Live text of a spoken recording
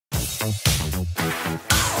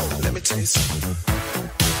Oh, let me tell you something.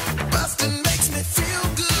 Busting makes me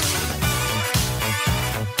feel good.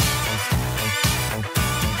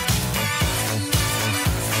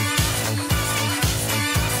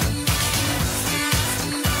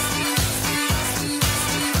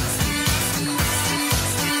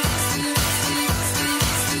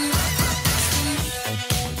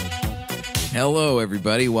 Hello,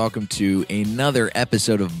 everybody. Welcome to another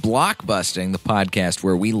episode of Blockbusting, the podcast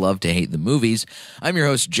where we love to hate the movies. I'm your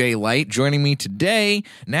host, Jay Light. Joining me today,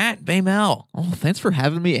 Nat Baimel. Oh, thanks for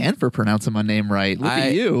having me and for pronouncing my name right. Look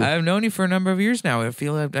at you. I've known you for a number of years now. I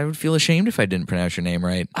would feel ashamed if I didn't pronounce your name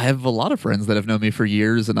right. I have a lot of friends that have known me for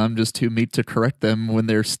years, and I'm just too meek to correct them when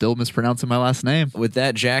they're still mispronouncing my last name. With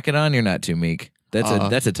that jacket on, you're not too meek.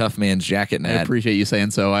 That's a tough man's jacket, Nat. I appreciate you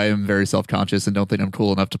saying so. I am very self-conscious and don't think I'm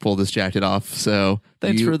cool enough to pull this jacket off. So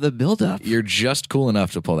thanks for the build-up. You're just cool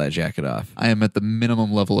enough to pull that jacket off. I am at the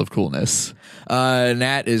minimum level of coolness.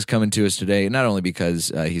 Nat is coming to us today, not only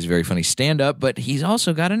because he's a very funny stand-up, but he's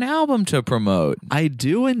also got an album to promote. I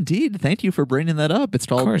do indeed. Thank you for bringing that up. It's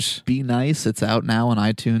called Be Nice. It's out now on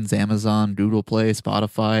iTunes, Amazon, Google Play,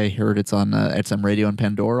 Spotify. I heard it's on XM Radio and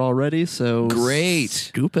Pandora already. So great.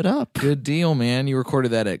 Scoop it up. Good deal, man. You recorded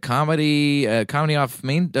that at Comedy Off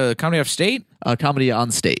State? Comedy on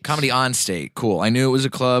State. Comedy on State. Cool. I knew it was a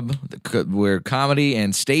club where comedy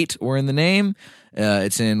and state were in the name.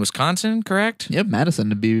 It's in Wisconsin, correct? Yep, Madison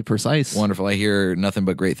to be precise. Wonderful. I hear nothing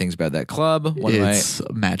but great things about that club. It's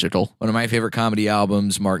magical. One of my favorite comedy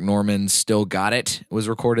albums, Mark Norman's Still Got It, was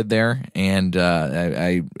recorded there, and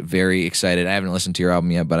I'm very excited. I haven't listened to your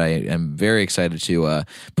album yet, but I am very excited to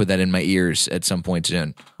put that in my ears at some point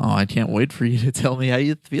soon. Oh, I can't wait for you to tell me how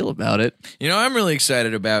you feel about it. You know, I'm really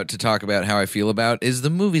excited to talk about how I feel about is the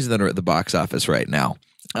movies that are at the box office right now.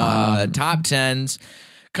 Top 10s.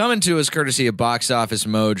 Coming to us courtesy of Box Office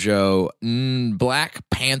Mojo, Black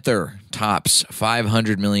Panther tops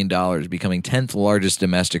 $500 million, becoming 10th largest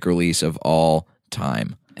domestic release of all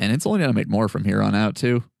time. And it's only going to make more from here on out,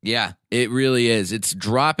 too. Yeah, it really is. It's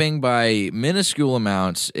dropping by minuscule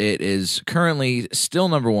amounts. It is currently still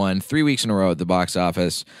number one, 3 weeks in a row at the box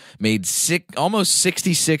office. Made almost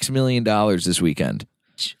 $66 million this weekend.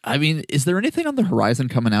 I mean, is there anything on the horizon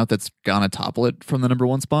coming out that's gonna topple it from the number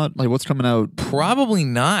one spot? Like, what's coming out? Probably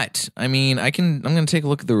not. I mean, I'm gonna take a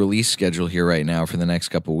look at the release schedule here right now for the next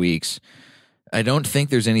couple weeks. I don't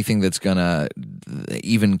think there's anything that's gonna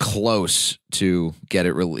even close to get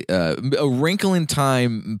it A Wrinkle in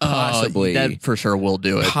Time, possibly. That for sure will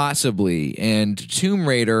do it. Possibly. And Tomb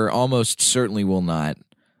Raider almost certainly will not.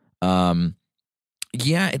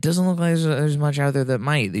 Yeah, it doesn't look like there's much out there that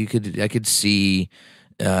might. I could see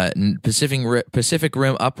Pacific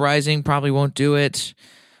Rim Uprising probably won't do it.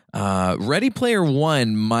 Ready Player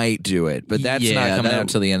One might do it, but that's not coming out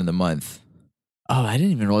until the end of the month. Oh, I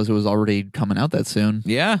didn't even realize it was already coming out that soon.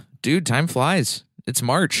 Yeah, dude, time flies. It's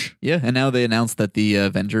March. Yeah, and now they announced that the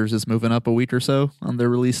Avengers is moving up a week or so on their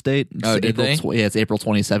release date. Did they? Yeah, it's April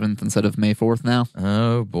 27th instead of May 4th now.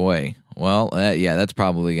 Oh, boy. Well, yeah, that's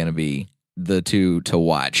probably going to be the two to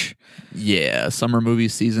watch. Yeah, summer movie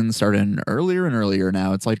season starting earlier and earlier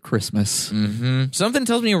now. It's like Christmas. Mm-hmm. Something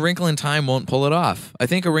tells me A Wrinkle in Time won't pull it off. I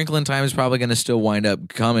think A Wrinkle in Time is probably going to still wind up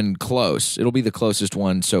coming close. It'll be the closest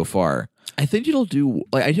one so far. I think it'll do,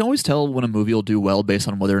 like, I can always tell when a movie will do well based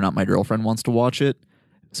on whether or not my girlfriend wants to watch it.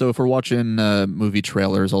 So if we're watching movie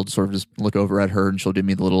trailers, I'll sort of just look over at her and she'll give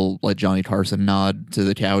me the little like Johnny Carson nod to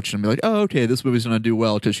the couch and be like, oh, okay, this movie's going to do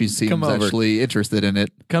well because she seems actually interested in it.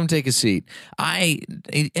 Come take a seat.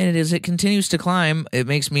 And as it continues to climb, it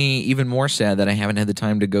makes me even more sad that I haven't had the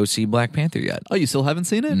time to go see Black Panther yet. Oh, you still haven't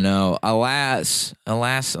seen it? No. Alas,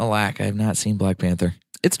 alack, I have not seen Black Panther.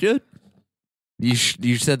 It's good. You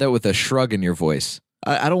said that with a shrug in your voice.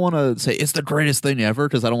 I don't want to say it's the greatest thing ever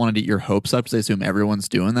because I don't want to get your hopes up because I assume everyone's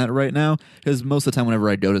doing that right now. Because most of the time whenever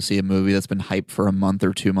I go to see a movie that's been hyped for a month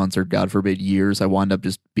or 2 months or God forbid years, I wind up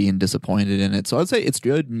just being disappointed in it. So I'd say it's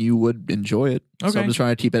good and you would enjoy it. Okay. So I'm just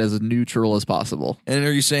trying to keep it as neutral as possible. And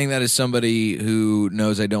are you saying that as somebody who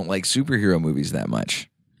knows I don't like superhero movies that much?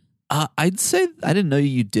 I'd say I didn't know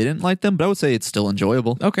you didn't like them, but I would say it's still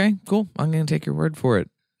enjoyable. Okay, cool. I'm going to take your word for it.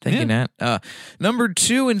 Thank you, Nat. Number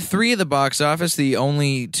 2 and 3 of the box office, the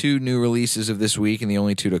only two new releases of this week and the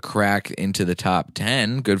only two to crack into the top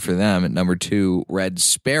 10. Good for them. At number 2, Red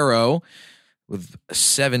Sparrow with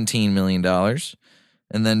 $17 million.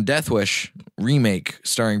 And then Death Wish remake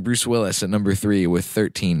starring Bruce Willis at number 3 with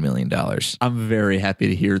 $13 million. I'm very happy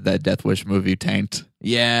to hear that Death Wish movie tanked.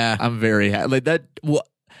 Yeah. I'm very happy. Like that. Well,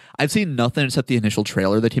 I've seen nothing except the initial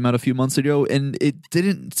trailer that came out a few months ago, and it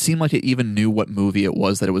didn't seem like it even knew what movie it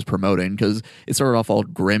was that it was promoting, because it started off all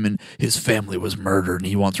grim and his family was murdered and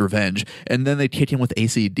he wants revenge, and then they kick him with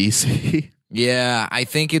AC/DC. Yeah, I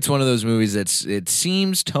think it's one of those movies it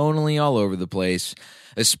seems tonally all over the place,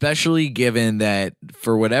 especially given that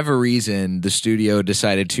for whatever reason the studio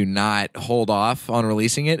decided to not hold off on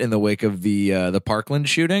releasing it in the wake of the Parkland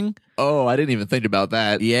shooting. Oh, I didn't even think about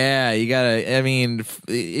that. Yeah, you got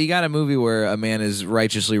a movie where a man is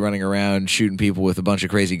righteously running around shooting people with a bunch of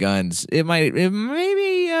crazy guns. It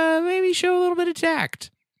maybe show a little bit of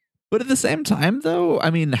tact. But at the same time, though,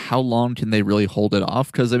 I mean, how long can they really hold it off?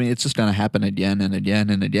 Because, I mean, it's just going to happen again and again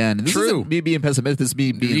and again. And this isn't me being pessimistic, this is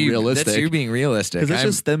me being realistic. That's you being realistic. Because it's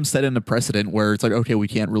just them setting a precedent where it's like, okay, we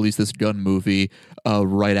can't release this gun movie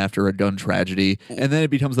right after a gun tragedy. And then it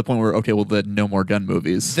becomes the point where, okay, well, then no more gun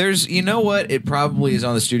movies. You know what? It probably is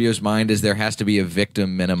on the studio's mind is there has to be a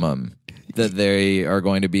victim minimum. That they are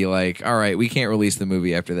going to be like, all right, we can't release the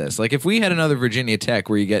movie after this. Like if we had another Virginia Tech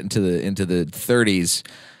where you get into the 30s,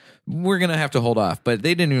 we're going to have to hold off. But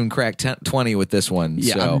they didn't even crack 20 with this one.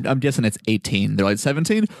 Yeah, so. I'm guessing it's 18. They're like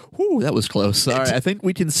 17? Whew, that was close. All right, I think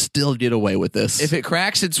we can still get away with this. If it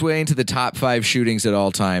cracks its way into the top 5 shootings at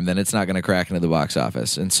all time, then it's not going to crack into the box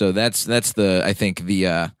office. And so that's the I'd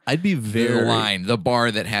be the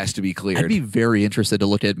bar that has to be cleared. I'd be very interested to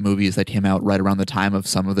look at movies that came out right around the time of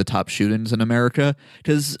some of the top shootings in America.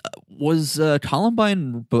 Because was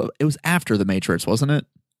Columbine, it was after The Matrix, wasn't it?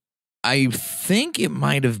 I think it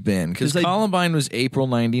might have been because Columbine was April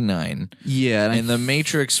 99. Yeah, and The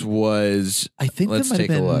Matrix was. I think let's that might take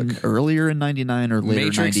have been a look. Earlier in 99 or later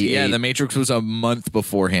Matrix, 98. Yeah, The Matrix was a month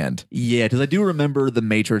beforehand. Yeah, because I do remember The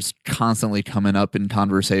Matrix constantly coming up in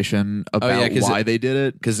conversam about why they did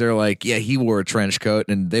it. Because they're like, yeah, he wore a trench coat,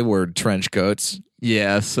 and they wore trench coats.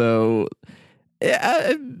 Yeah, so.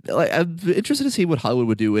 I'm interested to see what Hollywood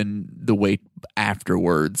would do in the wake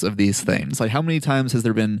afterwards of these things. Like, how many times has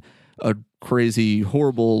there been a crazy,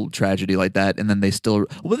 horrible tragedy like that, and then they still...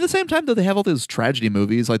 Well, at the same time, though, they have all those tragedy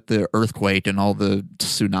movies, like the earthquake and all the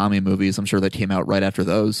tsunami movies, I'm sure, that came out right after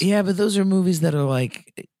those. Yeah, but those are movies that are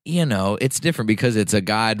like... it's different because it's a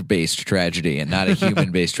God-based tragedy and not a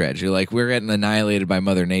human-based tragedy. Like, we're getting annihilated by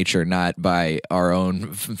Mother Nature, not by our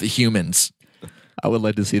own humans. I would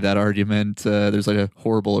like to see that argument. There's like a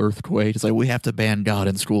horrible earthquake. It's like, we have to ban God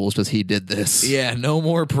in schools because he did this. Yeah, no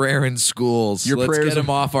more prayer in schools. Let's get him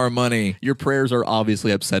off our money. Your prayers are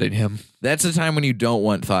obviously upsetting him. That's the time when you don't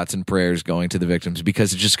want thoughts and prayers going to the victims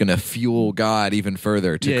because it's just going to fuel God even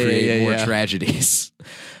further to create more tragedies.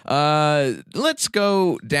 Let's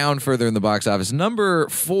go down further in the box office. Number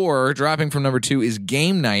 4, dropping from number 2, is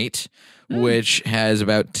Game Night, which has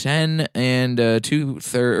about $10 and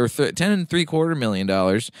 $10.75 million.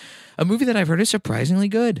 A movie that I've heard is surprisingly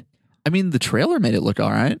good. I mean, the trailer made it look all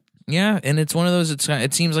right. Yeah, and it's one of those.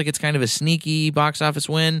 It seems like it's kind of a sneaky box office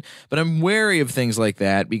win, but I'm wary of things like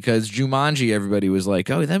that because Jumanji, everybody was like,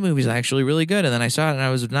 "Oh, that movie's actually really good," and then I saw it and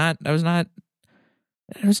I was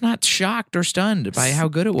not shocked or stunned by how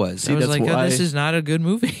good it was. I was like, oh, this is not a good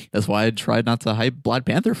movie. That's why I tried not to hype Black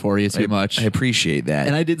Panther for you too much. I appreciate that.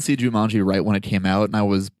 And I did see Jumanji right when it came out, and I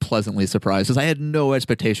was pleasantly surprised because I had no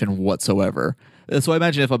expectation whatsoever. So I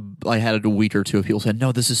imagine if I had a week or two of people said,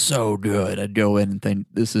 no, this is so good, I'd go in and think,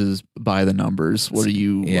 this is by the numbers. What are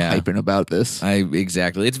you hyping about this?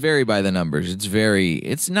 Exactly. It's very by the numbers.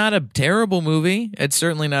 It's not a terrible movie. It's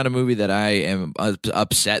certainly not a movie that I am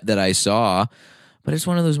upset that I saw. But it's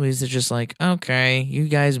one of those movies that's just like, okay, you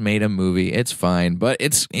guys made a movie. It's fine. But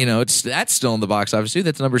that's still in the box office too.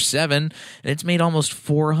 That's number 7. And it's made almost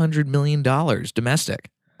 $400 million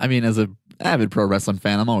domestic. I mean, as an avid pro wrestling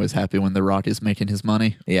fan, I'm always happy when The Rock is making his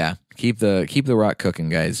money. Yeah. Keep the Rock cooking,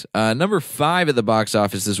 guys. Number 5 at the box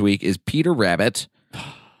office this week is Peter Rabbit.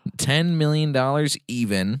 $10 million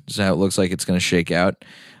even. Is how it looks like it's going to shake out.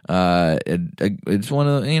 It's one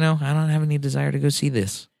of the, I don't have any desire to go see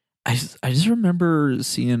this. I just remember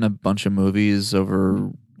seeing a bunch of movies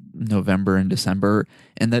over November and December,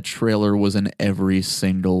 and that trailer was in every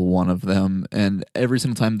single one of them. And every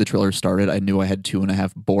single time the trailer started, I knew I had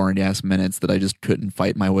 2.5 boring-ass minutes that I just couldn't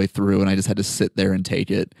fight my way through, and I just had to sit there and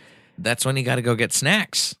take it. That's when you got to go get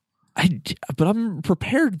snacks. But I'm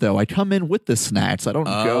prepared, though. I come in with the snacks. I don't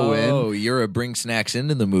go in. Oh, you're a bring snacks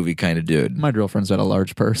into the movie kind of dude. My girlfriend's got a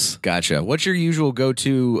large purse. Gotcha. What's your usual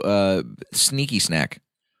go-to sneaky snack?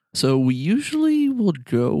 So we usually will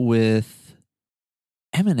go with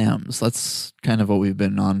M&M's. That's kind of what we've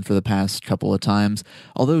been on for the past couple of times.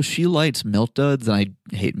 Although she likes Milk Duds, and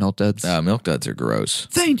I hate Milk Duds. Milk Duds are gross.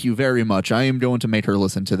 Thank you very much. I am going to make her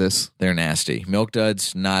listen to this. They're nasty. Milk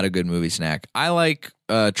Duds, not a good movie snack. I like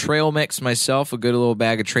Trail Mix myself, a good little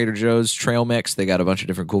bag of Trader Joe's Trail Mix. They got a bunch of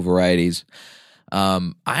different cool varieties.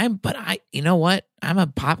 You know what? I'm a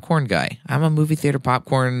popcorn guy. I'm a movie theater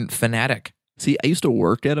popcorn fanatic. See, I used to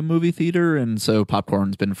work at a movie theater, and so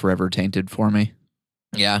popcorn's been forever tainted for me.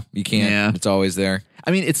 Yeah, you can't. Yeah. It's always there.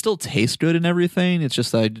 I mean, it still tastes good and everything. It's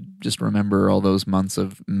just I just remember all those months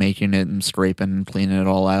of making it and scraping and cleaning it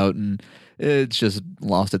all out, and it's just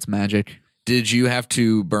lost its magic. Did you have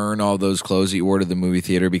to burn all those clothes that you wore to the movie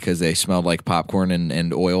theater because they smelled like popcorn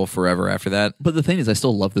and oil forever after that? But the thing is, I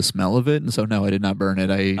still love the smell of it, and so no, I did not burn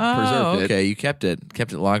it. I preserved it. Okay, you kept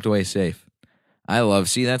it locked away safe.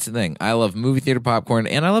 That's the thing. I love movie theater popcorn,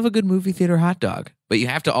 and I love a good movie theater hot dog. But you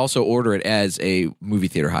have to also order it as a movie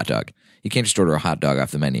theater hot dog. You can't just order a hot dog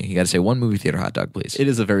off the menu. You got to say one movie theater hot dog, please. It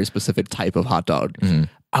is a very specific type of hot dog.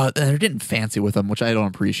 Mm-hmm. They're getting fancy with them, which I don't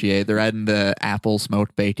appreciate. They're adding the apple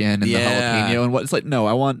smoked bacon and the jalapeno and what. It's like, no,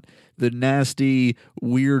 I want the nasty,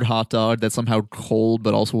 weird hot dog that's somehow cold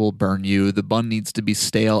but also will burn you. The bun needs to be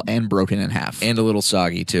stale and broken in half. And a little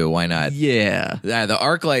soggy, too. Why not? Yeah. The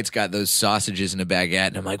ArcLight's got those sausages in a baguette,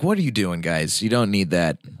 and I'm like, what are you doing, guys? You don't need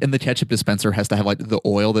that. And the ketchup dispenser has to have, like, the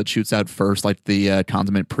oil that shoots out first, like the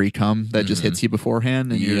condiment pre-cum that just hits you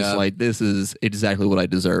beforehand, and you're just like, this is exactly what I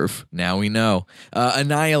deserve. Now we know.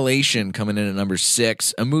 Annihilation coming in at number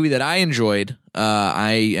 6, a movie that I enjoyed.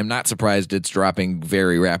 I am not surprised it's dropping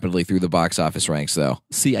very rapidly through the box office ranks, though.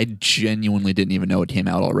 See, I genuinely didn't even know it came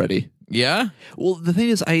out already. Yeah? Well, the thing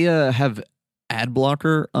is, I have ad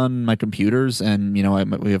blocker on my computers, and,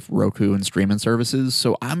 we have Roku and streaming services,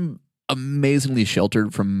 so I'm amazingly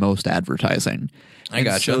sheltered from most advertising. I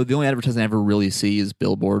gotcha. So the only advertising I ever really see is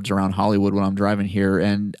billboards around Hollywood when I'm driving here,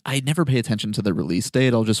 and I never pay attention to the release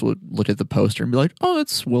date. I'll just look at the poster and be like, oh,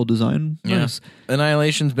 it's well designed. Nice. Yeah.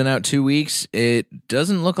 Annihilation's been out 2 weeks. It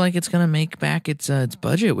doesn't look like it's going to make back its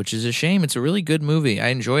budget, which is a shame. It's a really good movie. I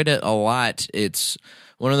enjoyed it a lot. It's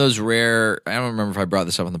one of those rare, I don't remember if I brought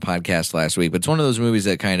this up on the podcast last week, but it's one of those movies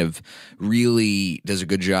that kind of really does a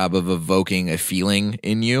good job of evoking a feeling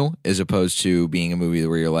in you, as opposed to being a movie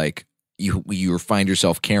where you're like, you find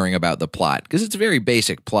yourself caring about the plot, because it's a very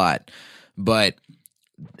basic plot, but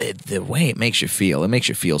the way it makes you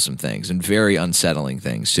feel some things, and very unsettling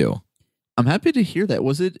things too. I'm happy to hear that.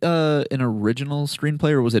 Was it an original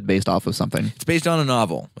screenplay, or was it based off of something? It's based on a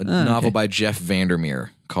novel by Jeff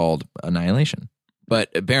Vandermeer called Annihilation. But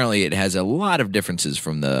apparently it has a lot of differences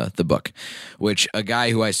from the book, which a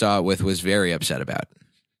guy who I saw it with was very upset about,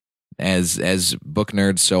 as book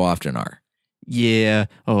nerds so often are. Yeah.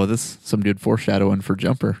 Oh, this some good foreshadowing for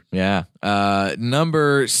Jumper. Yeah.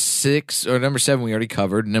 Number 7 we already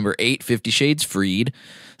covered. Number 8, 50 Shades Freed.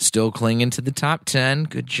 Still clinging to the top 10.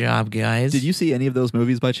 Good job, guys. Did you see any of those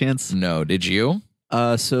movies by chance? No. Did you?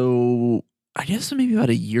 So I guess maybe about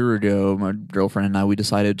a year ago, my girlfriend and I, we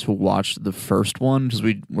decided to watch the first one because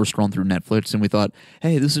we were scrolling through Netflix, and we thought,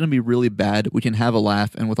 hey, this is going to be really bad. We can have a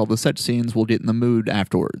laugh, and with all the set scenes, we'll get in the mood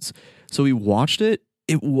afterwards. So we watched it.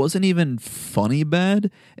 It wasn't even funny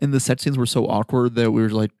bad, and the set scenes were so awkward that we were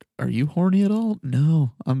like, "Are you horny at all?"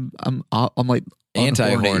 No, I'm like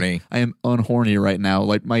anti-horny. I am unhorny right now.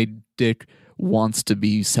 Like, my dick wants to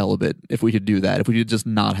be celibate. If we could do that, if we could just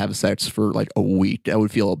not have sex for like a week, I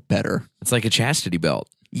would feel better. It's like a chastity belt.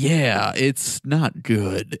 Yeah, it's not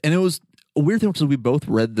good, and it was a weird thing because we both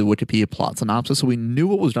read the Wikipedia plot synopsis, so we knew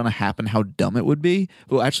what was going to happen, how dumb it would be.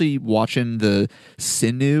 But actually watching the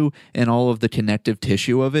sinew and all of the connective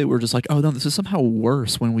tissue of it, we're just like, oh no, this is somehow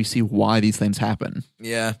worse when we see why these things happen.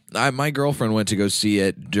 Yeah, my girlfriend went to go see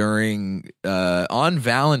it during on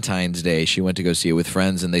Valentine's Day. She went to go see it with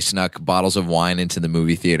friends, and they snuck bottles of wine into the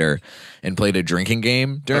movie theater and played a drinking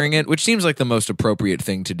game during it, which seems like the most appropriate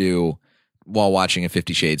thing to do while watching a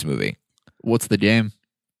 50 Shades movie. What's the game?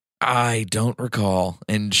 I don't recall.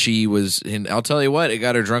 And I'll tell you what, it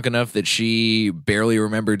got her drunk enough that she barely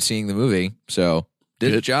remembered seeing the movie. So,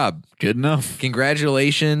 did a job. Good enough.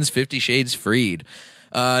 Congratulations, 50 Shades Freed.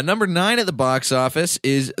 Number 9 at the box office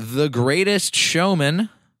is The Greatest Showman.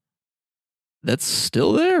 That's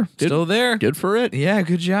still there. Still there. Good for it. Yeah,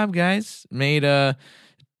 good job, guys. Made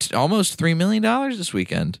almost $3 million this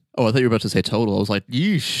weekend. Oh, I thought you were about to say total. I was like,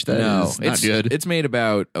 yeesh, that's not good. It's made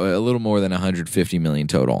about a little more than $150 million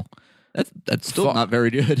total. That's still not very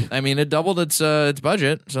good. I mean, it doubled its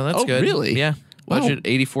budget, so that's good. Really? Yeah. Budget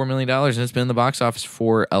 $84 million, and it's been in the box office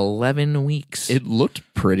for 11 weeks. It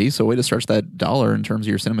looked pretty, so way to stretch that dollar in terms of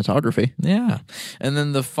your cinematography. Yeah. And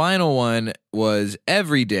then the final one was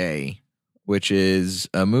Every Day, which is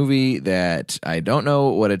a movie that I don't know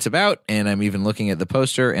what it's about, and I'm even looking at the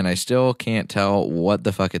poster, and I still can't tell what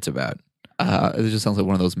the fuck it's about. It just sounds like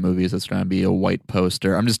one of those movies that's going to be a white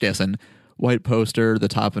poster. I'm just guessing. White poster, the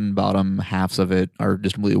top and bottom halves of it are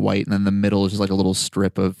just completely white, and then the middle is just like a little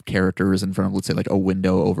strip of characters in front of, let's say, like a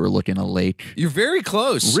window overlooking a lake. You're very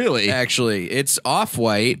close. Really? Actually. It's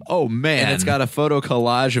off-white. Oh, man. And it's got a photo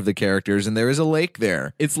collage of the characters, and there is a lake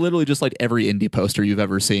there. It's literally just like every indie poster you've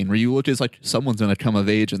ever seen, where you look, it's like, someone's going to come of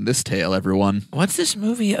age in this tale, everyone. What's this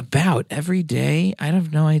movie about? Every Day? I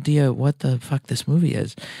have no idea what the fuck this movie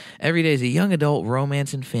is. Every Day is a young adult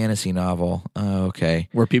romance and fantasy novel. Oh, okay.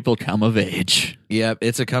 Where people come of age. Yep,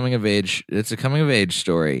 it's a coming of age. It's a coming of age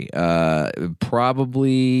story.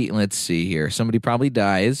 Probably, let's see here. Somebody probably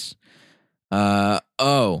dies. It's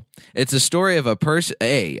a story of a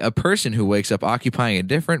person who wakes up occupying a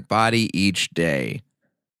different body each day.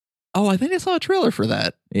 Oh, I think I saw a trailer for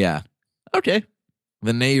that. Yeah. Okay.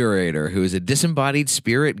 The narrator, who is a disembodied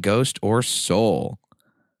spirit, ghost, or soul.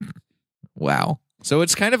 Wow. So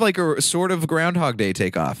it's kind of like a sort of Groundhog Day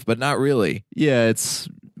takeoff, but not really. Yeah, it's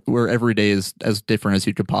where every day is as different as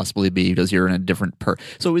you could possibly be because you're in a different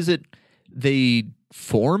So is it they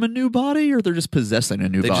form a new body or they're just possessing a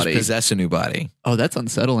new body? They just possess a new body. Oh, that's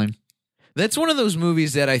unsettling. That's one of those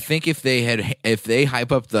movies that I think if they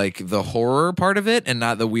hype up like the horror part of it and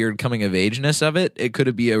not the weird coming of ageness of it, it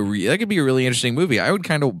could be that could be a really interesting movie. I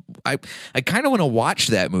kind of want to watch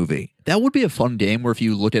that movie. That would be a fun game where if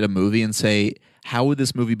you looked at a movie and say, how would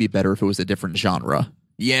this movie be better if it was a different genre?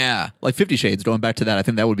 Yeah. Like 50 Shades, going back to that, I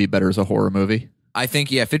think that would be better as a horror movie. I think,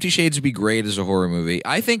 50 Shades would be great as a horror movie.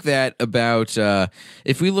 I think that about,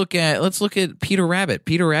 if we let's look at Peter Rabbit.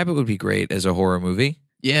 Peter Rabbit would be great as a horror movie.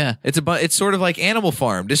 Yeah. It's sort of like Animal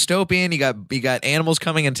Farm, dystopian. You got animals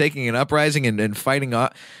coming and taking an uprising and fighting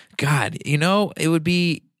off. God, that would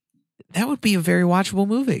be a very watchable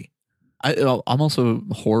movie. I'm also,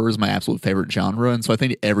 horror is my absolute favorite genre, and so I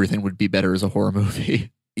think everything would be better as a horror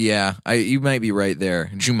movie. Yeah, you might be right there.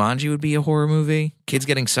 Jumanji would be a horror movie. Kids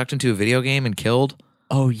getting sucked into a video game and killed.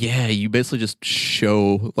 Oh, yeah. You basically just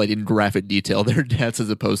show, like, in graphic detail their deaths as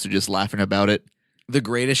opposed to just laughing about it. The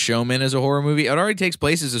Greatest Showman is a horror movie. It already takes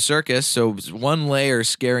place as a circus, so one layer is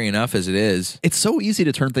scary enough as it is. It's so easy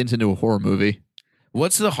to turn things into a horror movie.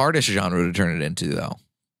 What's the hardest genre to turn it into, though?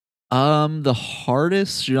 The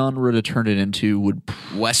hardest genre to turn it into would...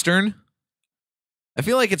 Western? I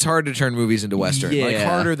feel like it's hard to turn movies into Western. Yeah. Like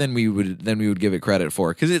harder than we would give it credit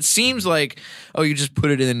for. Because it seems like, you just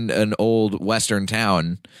put it in an old Western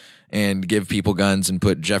town and give people guns and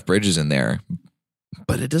put Jeff Bridges in there.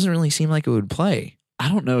 But it doesn't really seem like it would play. I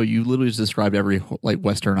don't know. You literally just described every like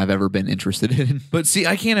Western I've ever been interested in. But see,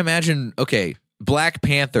 I can't imagine. Okay, Black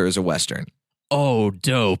Panther is a Western. Oh,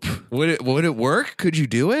 dope! Would it work? Could you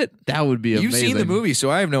do it? That would be amazing. You've seen the movie, so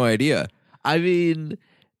I have no idea. I mean,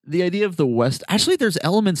 the idea of the West. Actually, there's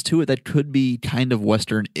elements to it that could be kind of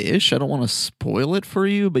Western-ish. I don't want to spoil it for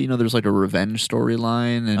you, but there's like a revenge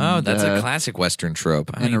storyline. And, that's a classic Western trope.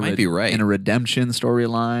 You might be right. And a redemption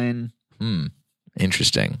storyline.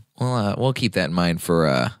 Interesting. Well, we'll keep that in mind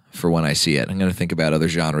for when I see it. I'm going to think about other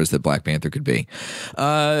genres that Black Panther could be.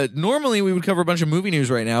 Normally, we would cover a bunch of movie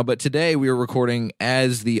news right now, but today we are recording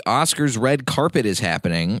as the Oscars red carpet is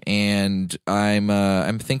happening, and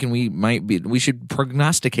I'm thinking we should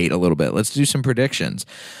prognosticate a little bit. Let's do some predictions.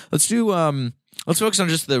 Let's focus on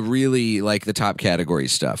just the really like the top category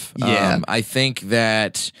stuff. Yeah. I think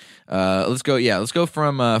that let's go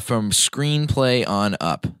from screenplay on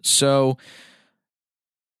up. So.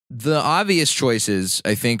 The obvious choices,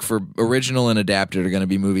 I think, for original and adapted are going to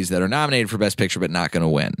be movies that are nominated for Best Picture but not going to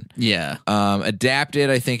win. Yeah. Adapted,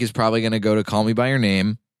 I think, is probably going to go to Call Me By Your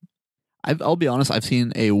Name. I'll be honest, I've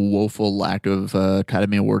seen a woeful lack of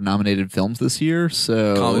Academy Award nominated films this year.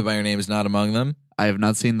 So Call Me By Your Name is not among them? I have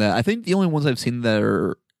not seen that. I think the only ones I've seen that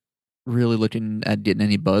are really looking at getting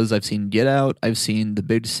any buzz, I've seen Get Out, I've seen The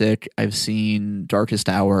Big Sick, I've seen Darkest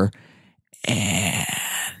Hour, and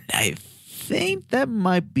I think that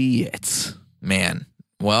might be it. Man.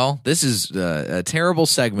 Well, this is a terrible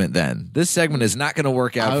segment then. This segment is not going to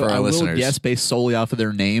work out for our listeners. I will guess based solely off of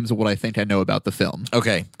their names and what I think I know about the film.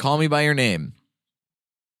 Okay. Call Me By Your Name.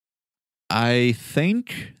 I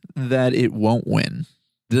think that it won't win.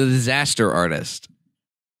 The Disaster Artist.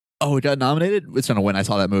 Oh, it got nominated? It's going to win. I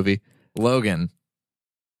saw that movie. Logan.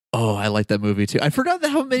 Oh, I like that movie too. I forgot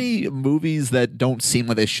how many movies that don't seem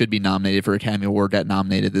like they should be nominated for Academy Award got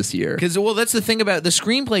nominated this year. Because, well, that's the thing about the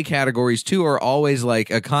screenplay categories, too, are always like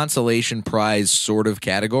a consolation prize sort of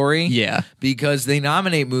category. Yeah. Because they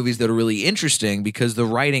nominate movies that are really interesting because the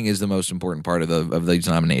writing is the most important part of these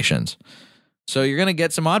nominations. So you're going to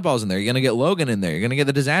get some oddballs in there. You're going to get Logan in there. You're going to get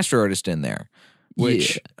The Disaster Artist in there.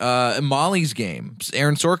 Which, Molly's Game,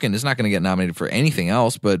 Aaron Sorkin is not going to get nominated for anything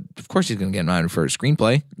else, but of course he's going to get nominated for a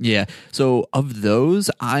screenplay. Yeah. So of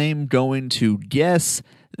those, I'm going to guess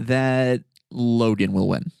that Logan will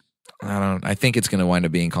win. I think it's going to wind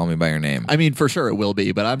up being Call Me By Your Name. I mean, for sure it will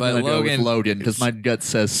be, but I'm going to go with Logan because my gut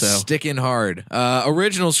says so. Sticking hard.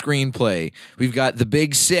 Original screenplay. We've got The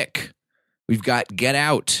Big Sick. We've got Get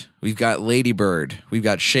Out. We've got Lady Bird. We've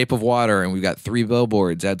got Shape of Water, and we've got Three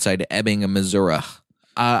Billboards outside Ebbing, Missouri.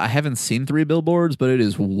 I haven't seen Three Billboards, but it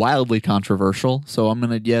is wildly controversial. So I'm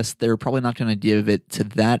going to guess they're probably not going to give it to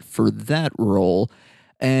that for that role.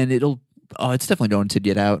 And it's definitely going to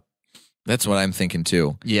Get Out. That's what I'm thinking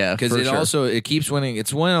too. Yeah, because it keeps winning.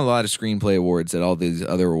 It's won a lot of screenplay awards at all these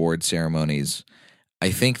other award ceremonies.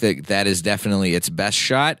 I think that is definitely its best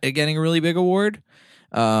shot at getting a really big award.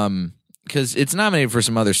 Because it's nominated for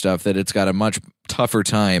some other stuff that it's got a much tougher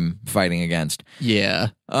time fighting against. Yeah.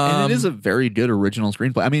 And it is a very good original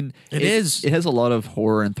screenplay. I mean, it is. It has a lot of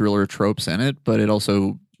horror and thriller tropes in it, but it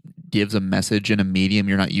also gives a message in a medium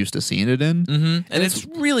you're not used to seeing it in. Mm-hmm. And it's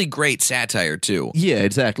really great satire, too. Yeah,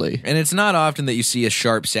 exactly. And it's not often that you see a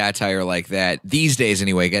sharp satire like that, these days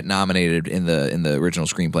anyway, get nominated in the original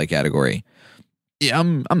screenplay category. Yeah,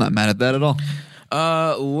 I'm not mad at that at all.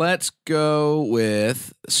 Let's go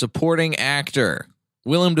with supporting actor.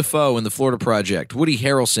 Willem Dafoe in The Florida Project, Woody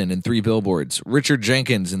Harrelson in Three Billboards, Richard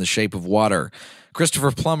Jenkins in The Shape of Water,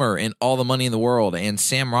 Christopher Plummer in All the Money in the World, and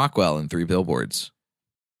Sam Rockwell in Three Billboards.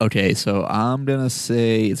 Okay, so I'm going to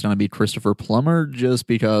say it's going to be Christopher Plummer just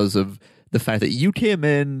because of the fact that you came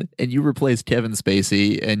in and you replaced Kevin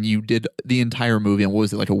Spacey and you did the entire movie in, what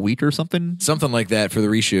was it, like a week or something? Something like that for the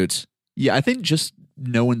reshoots. Yeah, I think just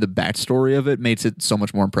knowing the backstory of it makes it so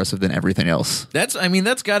much more impressive than everything else. That's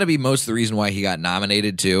got to be most of the reason why he got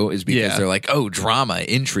nominated too, is because they're like, oh, drama,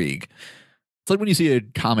 intrigue. It's like when you see a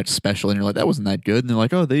comic special and you're like, that wasn't that good. And they're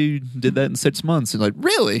like, oh, they did that in 6 months. And you're like,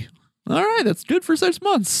 really? All right, that's good for 6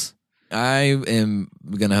 months. I am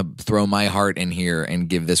going to throw my heart in here and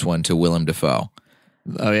give this one to Willem Dafoe.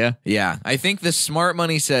 Oh, yeah? Yeah. I think the smart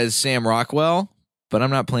money says Sam Rockwell, but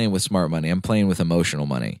I'm not playing with smart money. I'm playing with emotional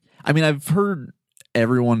money. I mean, I've heard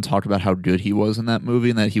everyone talk about how good he was in that movie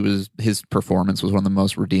and that his performance was one of the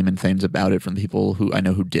most redeeming things about it from the people who I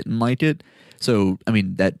know who didn't like it. So, I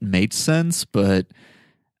mean, that made sense, but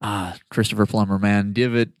Christopher Plummer, man,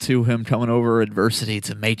 give it to him coming over adversity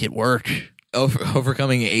to make it work.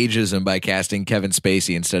 Overcoming ageism by casting Kevin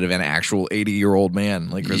Spacey instead of an actual 80-year-old man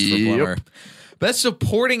like Christopher Plummer. Best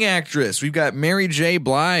Supporting Actress, we've got Mary J.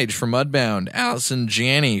 Blige for Mudbound, Allison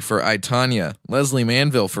Janney for I, Tonya, Leslie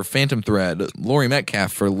Manville for Phantom Thread, Laurie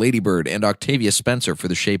Metcalf for Lady Bird, and Octavia Spencer for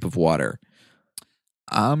The Shape of Water.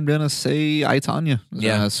 I'm going to say I, Tonya.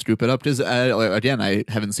 Yeah. Scoop it up. Because, again, I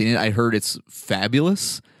haven't seen it. I heard it's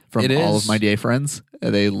fabulous from all of my gay friends.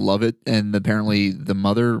 They love it. And apparently the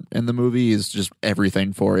mother in the movie is just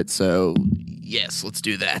everything for it. So, yes, let's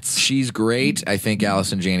do that. She's great. I think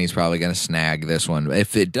Allison Janney's probably going to snag this one.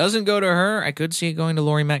 If it doesn't go to her, I could see it going to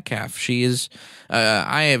Laurie Metcalf. She is,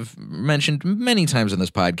 I have mentioned many times on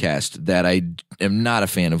this podcast that I am not a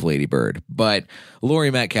fan of Lady Bird, but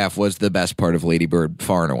Laurie Metcalf was the best part of Lady Bird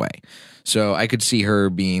far and away. So I could see her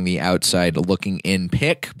being the outside looking in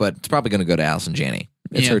pick, but it's probably going to go to Allison Janney.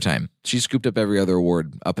 It's her time. She's scooped up every other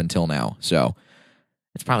award up until now, so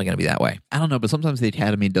it's probably going to be that way. I don't know, but sometimes the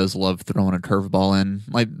Academy does love throwing a curveball in.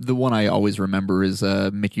 Like the one I always remember is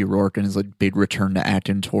Mickey Rourke and his like big return to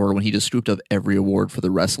acting tour when he just scooped up every award for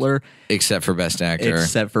The Wrestler, except for Best Actor.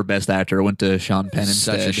 It went to Sean Penn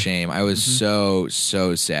instead. Such a shame. I was so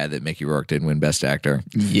sad that Mickey Rourke didn't win Best Actor.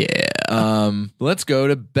 Yeah. Let's go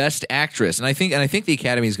to Best Actress, and I think the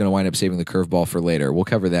Academy is going to wind up saving the curveball for later. We'll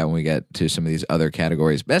cover that when we get to some of these other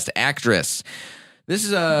categories. Best Actress. This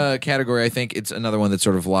is a category, I think it's another one that's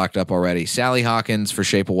sort of locked up already. Sally Hawkins for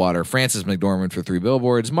Shape of Water, Frances McDormand for Three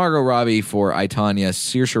Billboards, Margot Robbie for I, Tonya,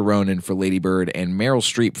 Saoirse Ronan for Lady Bird, and Meryl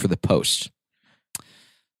Streep for The Post.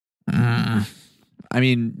 I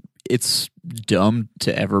mean, it's dumb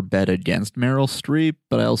to ever bet against Meryl Streep,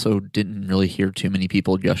 but I also didn't really hear too many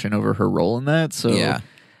people gushing over her role in that. So yeah.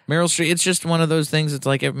 Meryl Streep, it's just one of those things. It's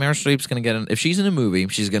like if Meryl Streep's going to if she's in a movie,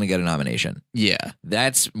 she's going to get a nomination. Yeah.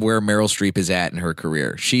 That's where Meryl Streep is at in her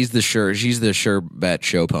career. She's the sure bet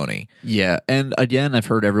show pony. Yeah. And again, I've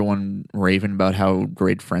heard everyone raving about how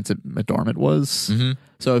great Frances McDormand was. Mm-hmm.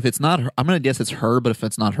 So if it's not her, I'm going to guess it's her, but if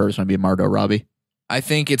it's not her, it's going to be Margot Robbie. I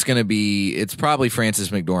think it's probably Frances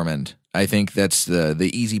McDormand. I think that's the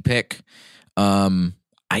easy pick.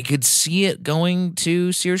 I could see it going to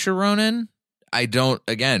Saoirse Ronan. I don't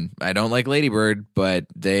like Lady Bird, but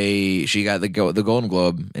she got the Golden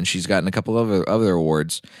Globe, and she's gotten a couple of other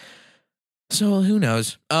awards. So who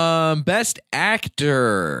knows? Best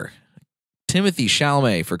Actor: Timothée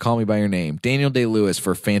Chalamet for Call Me by Your Name, Daniel Day-Lewis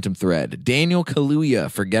for Phantom Thread, Daniel Kaluuya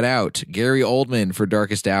for Get Out, Gary Oldman for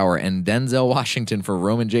Darkest Hour, and Denzel Washington for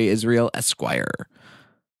Roman J. Israel Esquire.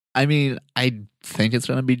 I mean, I think it's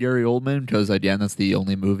going to be Gary Oldman because, again, that's the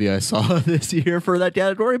only movie I saw this year for that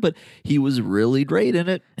category, but he was really great in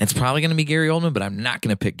it. It's probably going to be Gary Oldman, but I'm not going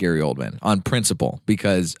to pick Gary Oldman on principle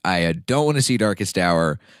because I don't want to see Darkest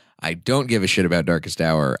Hour. I don't give a shit about Darkest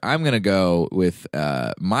Hour. I'm going to go with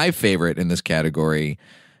my favorite in this category,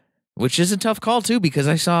 which is a tough call, too, because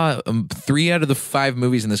I saw 3 out of the 5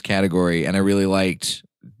 movies in this category, and I really liked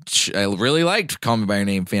Call Me by Your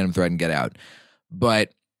Name, Phantom Thread, and Get Out.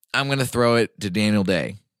 But I'm going to throw it to Daniel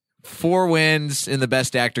Day. 4 wins in the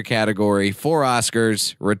Best Actor category, 4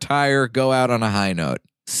 Oscars, retire, go out on a high note.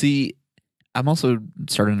 See, I'm also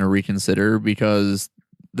starting to reconsider because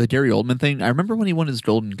the Gary Oldman thing, I remember when he won his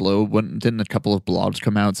Golden Globe, didn't a couple of blogs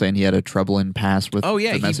come out saying he had a troubling past with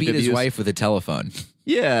he domestic beat his abuse? wife with a telephone.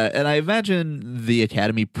 Yeah, and I imagine the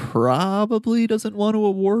Academy probably doesn't want to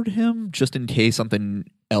award him just in case something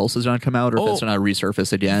else is going to come out or if it's going to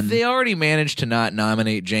resurface again. They already managed to not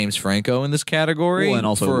nominate James Franco in this category. Well, and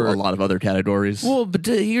also a lot of other categories. Well, but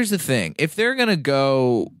here's the thing. If they're going to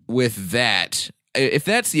go with that, if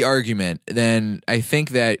that's the argument, then I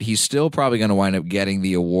think that he's still probably going to wind up getting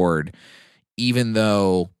the award, even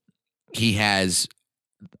though he has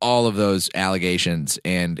all of those allegations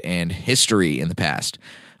and history in the past,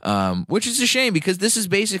 which is a shame because this is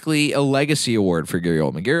basically a legacy award for Gary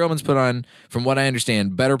Oldman. Gary Oldman's put on, from what I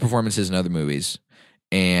understand, better performances in other movies.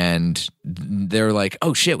 And they're like,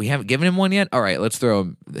 oh, shit, we haven't given him one yet? All right, let's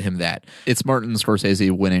throw him that. It's Martin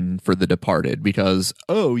Scorsese winning for The Departed because,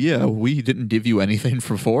 oh, yeah, we didn't give you anything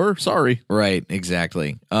for 4. Sorry. Right,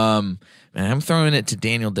 exactly. And I'm throwing it to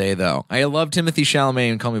Daniel Day, though. I love Timothée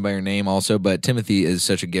Chalamet and Call Me By Your Name also, but Timothy is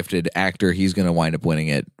such a gifted actor, he's going to wind up winning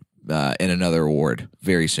it in another award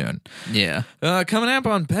very soon. Yeah. Coming up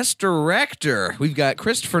on Best Director, we've got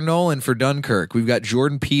Christopher Nolan for Dunkirk. We've got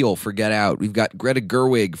Jordan Peele for Get Out. We've got Greta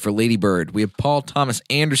Gerwig for Lady Bird. We have Paul Thomas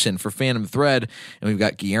Anderson for Phantom Thread. And we've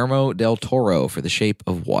got Guillermo del Toro for The Shape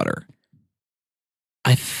of Water.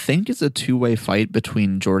 I think it's a 2-way fight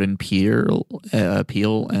between Jordan Peele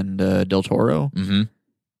and Del Toro. Mm-hmm.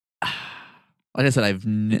 Like I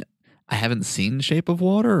said, I haven't seen Shape of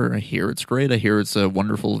Water. I hear it's great. I hear it's a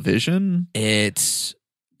wonderful vision. It's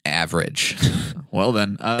average. Well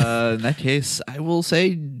then, in that case, I will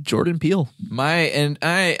say Jordan Peele.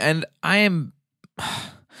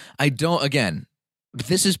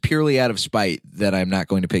 This is purely out of spite that I'm not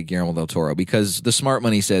going to pick Guillermo del Toro because the smart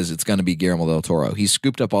money says it's going to be Guillermo del Toro. He's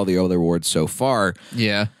scooped up all the other awards so far.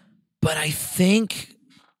 Yeah. But I think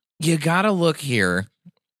you got to look here.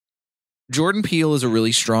 Jordan Peele is a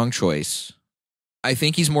really strong choice. I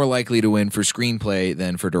think he's more likely to win for screenplay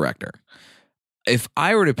than for director. If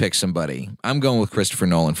I were to pick somebody, I'm going with Christopher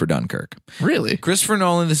Nolan for Dunkirk. Really? Christopher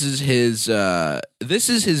Nolan, this is his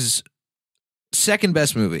second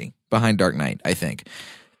best movie behind Dark Knight, I think.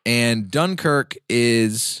 And Dunkirk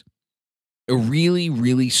is a really,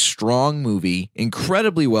 really strong movie,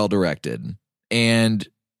 incredibly well directed. And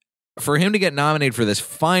for him to get nominated for this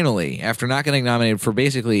finally, after not getting nominated for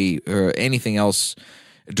basically anything else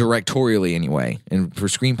directorially anyway, and for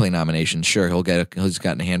screenplay nominations, sure, he's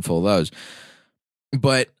gotten a handful of those.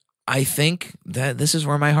 But I think that this is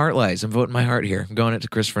where my heart lies. I'm voting my heart here. I'm going it to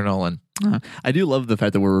Christopher Nolan. I do love the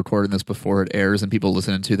fact that we're recording this before it airs and people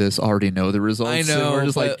listening to this already know the results. I know. And we're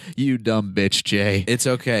just like, you dumb bitch, Jay. It's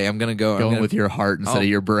okay. I'm going to go. Going with your heart instead of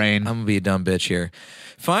your brain. I'm going to be a dumb bitch here.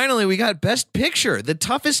 Finally, we got Best Picture, the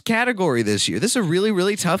toughest category this year. This is a really,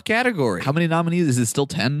 really tough category. How many nominees? Is it still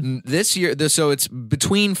 10? This year, so it's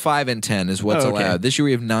between 5 and 10 is what's allowed. This year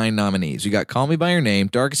we have 9 nominees. We got Call Me By Your Name,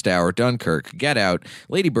 Darkest Hour, Dunkirk, Get Out,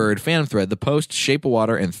 Lady Bird, Phantom Thread, The Post, Shape of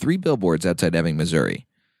Water, and 3 Billboards Outside Ebbing, Missouri.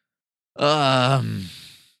 Who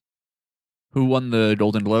won the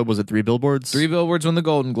Golden Globe? Was it 3 Billboards? 3 Billboards won the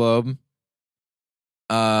Golden Globe.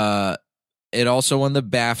 It also won the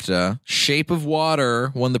BAFTA. Shape of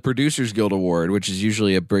Water won the Producers Guild Award, which is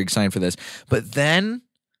usually a big sign for this. But then,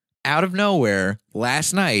 out of nowhere,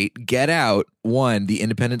 last night, Get Out won the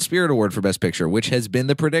Independent Spirit Award for Best Picture, which has been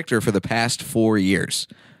the predictor for the past 4 years.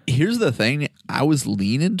 Here's the thing. I was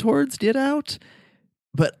leaning towards Get Out,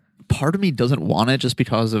 but part of me doesn't want it just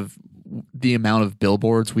because of the amount of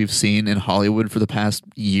billboards we've seen in Hollywood for the past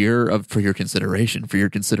year of for your consideration.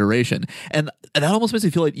 And that almost makes me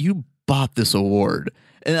feel like you bought this award.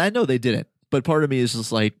 And I know they didn't, but part of me is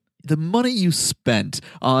just like the money you spent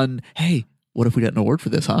on, hey, what if we got an award for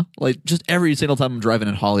this, huh? Like just every single time I'm driving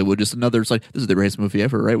in Hollywood, just another, it's like, this is the greatest movie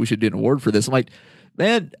ever, right? We should do an award for this. I'm like,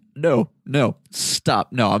 man, no,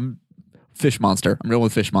 stop. No, I'm Fish Monster. I'm going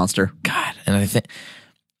with Fish Monster. God. And I think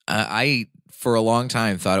I for a long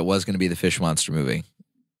time thought it was going to be the Fish Monster movie,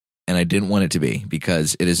 and I didn't want it to be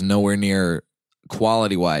because it is nowhere near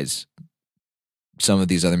quality wise some of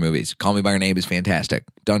these other movies. Call Me by Your Name is fantastic.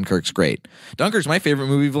 Dunkirk's great. Dunkirk's my favorite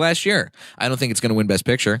movie of last year. I don't think it's going to win Best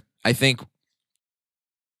Picture. I think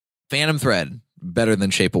Phantom Thread better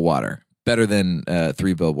than Shape of Water, better than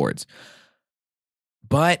Three Billboards.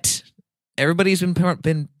 But everybody's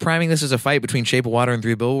been priming this as a fight between Shape of Water and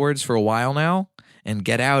Three Billboards for a while now. And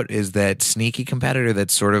Get Out is that sneaky competitor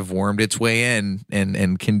that's sort of wormed its way in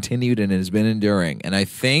and continued and has been enduring. And I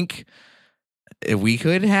think if we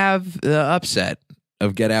could have the upset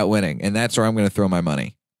of Get Out winning, and that's where I'm going to throw my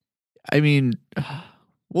money. I mean,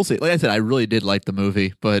 we'll see. Like I said, I really did like the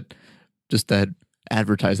movie, but just that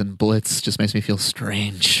advertising blitz just makes me feel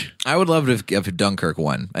strange. I would love it if Dunkirk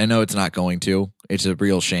won. I know it's not going to. It's a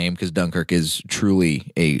real shame because Dunkirk is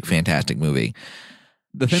truly a fantastic movie.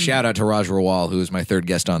 Shout out to Raj Rawal, who is my third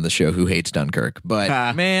guest on the show, who hates Dunkirk.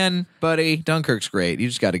 But man, buddy, Dunkirk's great. You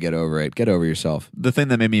just got to get over it. Get over yourself. The thing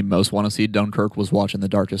that made me most want to see Dunkirk was watching The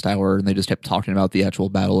Darkest Hour, and they just kept talking about the actual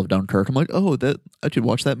Battle of Dunkirk. I'm like, oh, I should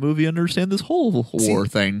watch that movie and understand this whole war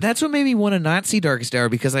thing. That's what made me want to not see Darkest Hour,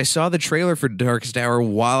 because I saw the trailer for Darkest Hour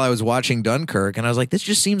while I was watching Dunkirk, and I was like, this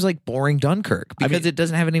just seems like boring Dunkirk, because it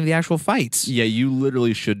doesn't have any of the actual fights. Yeah, you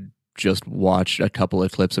literally should just watch a couple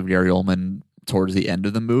of clips of Gary Oldman towards the end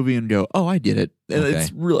of the movie and go, oh, I get it. Okay.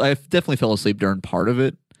 It's real. I definitely fell asleep during part of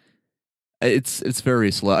it. It's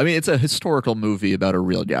very slow. I mean, it's a historical movie about a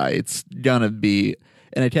real guy. It's gonna be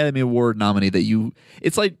an Academy Award nominee that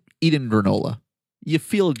it's like eating granola. You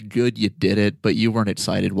feel good you did it, but you weren't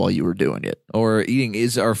excited while you were doing it. Or eating,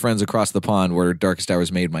 is our friends across the pond where Darkest Hour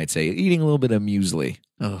is made might say, eating a little bit of muesli.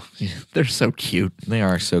 Oh, they're so cute. They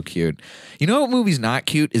are so cute. You know what movie's not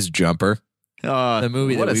cute is Jumper. The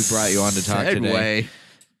movie that we brought you on to talk today.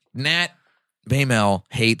 Nat Baimel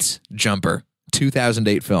hates Jumper.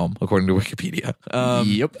 2008 film, according to Wikipedia.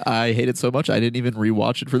 Yep, I hate it so much I didn't even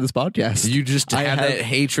rewatch it for this podcast. You just had that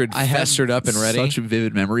hatred festered up and ready. Such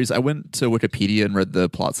vivid memories. I went to Wikipedia and read the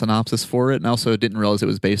plot synopsis for it, and also didn't realize it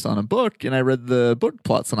was based on a book. And I read the book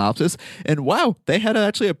plot synopsis, and wow, they had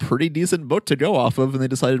actually a pretty decent book to go off of. And they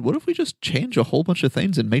decided, what if we just change a whole bunch of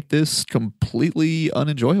things and make this completely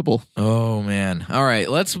unenjoyable? Oh man! All right,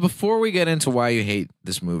 before we get into why you hate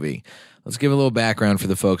this movie, let's give a little background for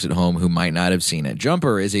the folks at home who might not have seen it.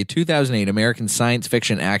 Jumper is a 2008 American science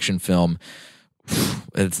fiction action film.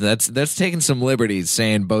 That's taking some liberties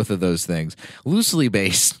saying both of those things.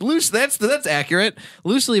 That's accurate.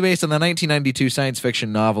 Loosely based on the 1992 science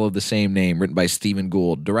fiction novel of the same name, written by Stephen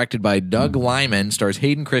Gould, directed by Doug Liman, stars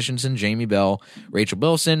Hayden Christensen, Jamie Bell, Rachel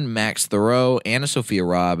Bilson, Max Thoreau, Anna Sophia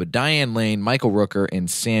Robb, Diane Lane, Michael Rooker, and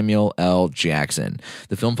Samuel L. Jackson.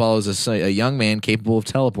 The film follows a young man capable of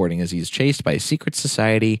teleporting as he is chased by a secret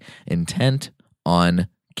society intent on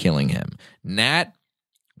killing him. Nat,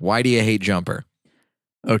 why do you hate Jumper?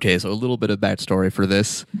 Okay, so a little bit of backstory for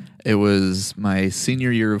this. It was my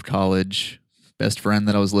senior year of college. Best friend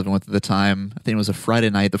that I was living with at the time, I think it was a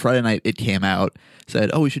Friday night. The Friday night it came out,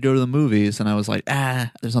 said, oh, we should go to the movies. And I was like,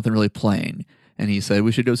 there's nothing really playing. And he said,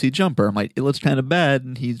 we should go see Jumper. I'm like, it looks kind of bad.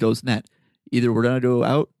 And he goes, Nat, either we're going to go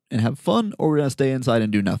out and have fun or we're going to stay inside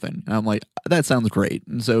and do nothing. And I'm like, that sounds great.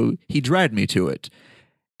 And so he dragged me to it.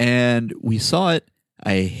 And we saw it.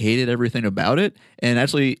 I hated everything about it. And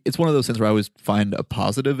actually, it's one of those things where I always find a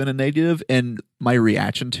positive and a negative. And my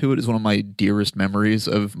reaction to it is one of my dearest memories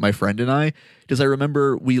of my friend and I. Because I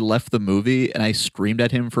remember we left the movie and I screamed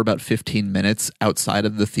at him for about 15 minutes outside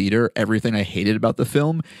of the theater, everything I hated about the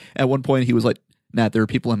film. At one point, he was like, Nat, there are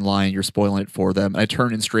people in line. You're spoiling it for them. And I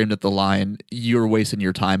turned and screamed at the line, you're wasting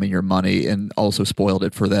your time and your money, and also spoiled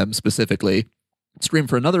it for them specifically. Screamed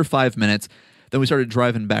for another 5 minutes. Then we started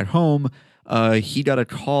driving back home. He got a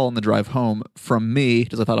call on the drive home from me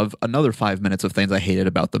because I thought of another 5 minutes of things I hated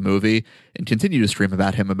about the movie and continued to scream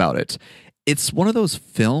about him about it. it's one of those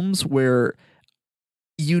films where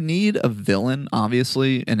you need a villain,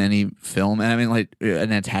 obviously, in any film. And I mean, like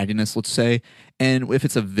an antagonist, let's say. And if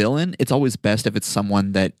it's a villain, it's always best if it's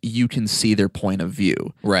someone that you can see their point of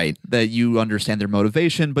view. Right. That you understand their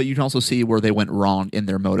motivation, but you can also see where they went wrong in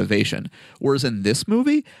their motivation. Whereas in this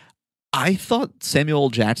movie, I thought Samuel L.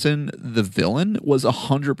 Jackson, the villain, was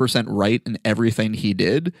 100% right in everything he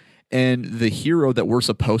did. And the hero that we're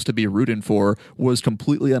supposed to be rooting for was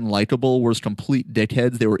completely unlikable, was complete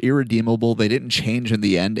dickheads. They were irredeemable. They didn't change in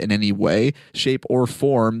the end in any way, shape, or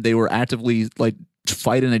form. They were actively like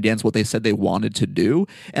fighting against what they said they wanted to do.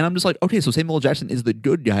 And I'm just like, okay, so Samuel L. Jackson is the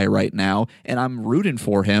good guy right now, and I'm rooting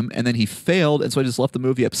for him. And then he failed, and so I just left the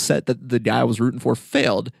movie upset that the guy I was rooting for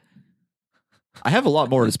failed. I have a lot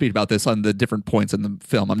more to speak about this on the different points in the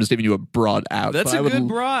film. I'm just giving you a broad out. That's a good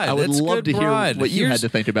broad. I would love to hear what you had to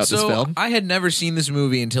think about this film. I had never seen this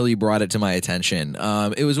movie until you brought it to my attention.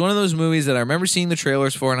 It was one of those movies that I remember seeing the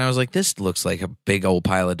trailers for, and I was like, this looks like a big old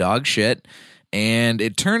pile of dog shit. And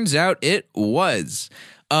it turns out it was.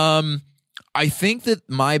 I think that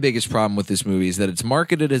my biggest problem with this movie is that it's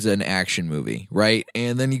marketed as an action movie, right?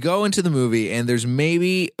 And then you go into the movie, and there's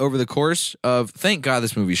maybe over the course of, thank God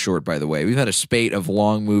this movie's short, by the way. We've had a spate of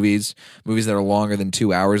long movies that are longer than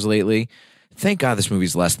 2 hours lately. Thank God this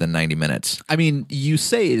movie's less than 90 minutes. I mean, you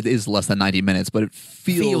say it is less than 90 minutes, but it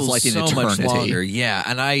feels like an so eternity. Much longer. Yeah,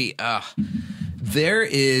 and there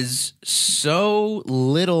is so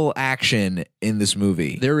little action in this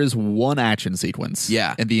movie. There is one action sequence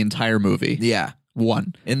in the entire movie. Yeah.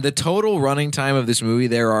 One. In the total running time of this movie,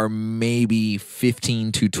 there are maybe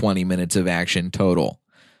 15 to 20 minutes of action total.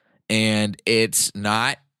 And it's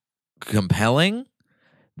not compelling.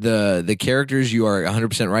 The characters, you are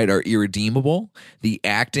 100% right, are irredeemable. The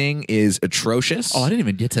acting is atrocious. Oh, I didn't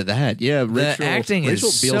even get to that. Yeah, the acting is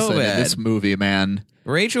Bilson so bad. in this movie, man.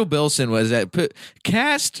 Rachel Bilson was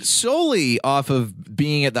cast solely off of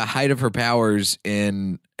being at the height of her powers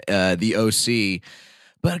in the OC.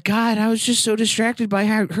 But God, I was just so distracted by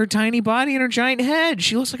her tiny body and her giant head.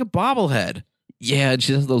 She looks like a bobblehead. Yeah, and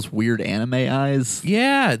she has those weird anime eyes.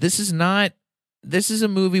 Yeah, this is a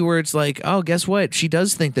movie where it's like, oh, guess what? She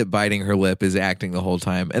does think that biting her lip is acting the whole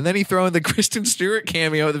time. And then he throw in the Kristen Stewart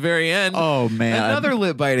cameo at the very end. Oh, man. Another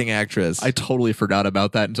lip biting actress. I totally forgot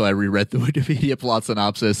about that until I reread the Wikipedia plot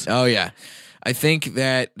synopsis. Oh, yeah. I think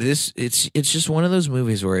that it's just one of those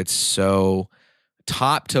movies where it's so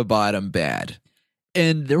top to bottom bad.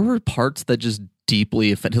 And there were parts that just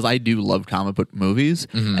deeply offended, because I do love comic book movies,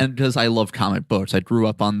 and because I love comic books. I grew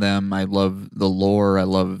up on them. I love the lore. I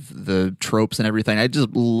love the tropes and everything. I just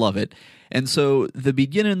love it. And so the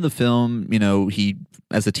beginning of the film, he,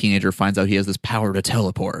 as a teenager, finds out he has this power to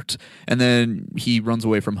teleport. And then he runs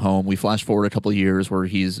away from home. We flash forward a couple of years where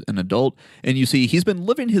he's an adult, and you see he's been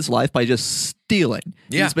living his life by just stealing.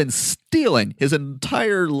 Yeah. He's been stealing his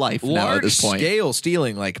entire life now at this point. Large-scale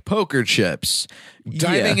stealing, like poker chips,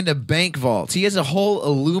 diving into bank vaults. He has a whole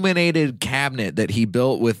illuminated cabinet that he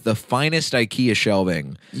built with the finest IKEA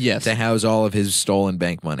shelving to house all of his stolen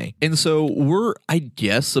bank money. And so we're, I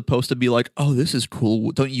guess, supposed to be like, oh, this is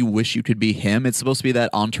cool. Don't you wish you could be him? It's supposed to be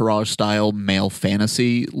that Entourage-style male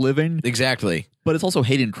fantasy living. Exactly. But it's also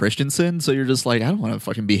Hayden Christensen, so you're just like, I don't want to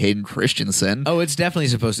fucking be Hayden Christensen. Oh, it's definitely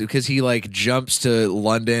supposed to, because he like jumps to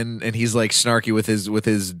London and he's like snarky with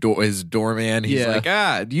his doorman. He's like,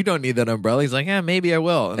 you don't need that umbrella. He's like, maybe I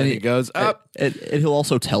will. And then he goes up. And he'll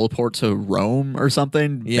also teleport to Rome or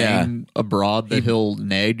something. Yeah. Abroad that he'll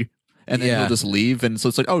neg. And then he'll just leave. And so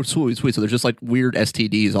it's like, oh, sweet. So there's just like weird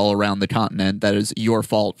STDs all around the continent. That is your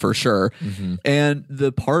fault for sure. And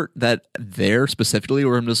the part that there specifically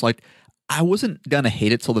where I'm just like, I wasn't going to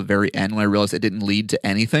hate it till the very end when I realized it didn't lead to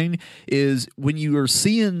anything, is when you are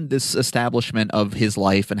seeing this establishment of his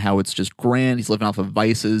life and how it's just grand, he's living off of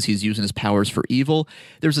vices, he's using his powers for evil.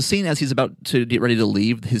 There's a scene as he's about to get ready to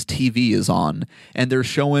leave, his TV is on, and they're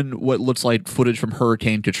showing what looks like footage from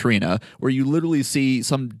Hurricane Katrina, where you literally see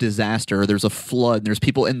some disaster, there's a flood, and there's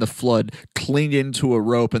people in the flood clinging to a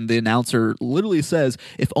rope, and the announcer literally says,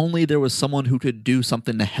 if only there was someone who could do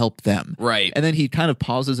something to help them. Right. And then he kind of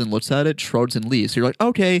pauses and looks at it, shrugs and leaves. So you're like,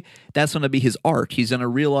 okay, that's going to be his arc. He's going to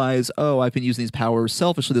realize, oh, I've been using these powers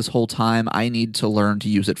selfishly this whole time. I need to learn to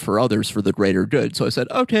use it for others for the greater good. So I said,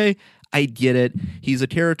 okay, I get it. He's a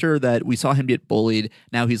character that we saw him get bullied.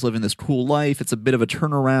 Now he's living this cool life. It's a bit of a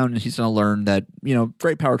turnaround, and he's going to learn that,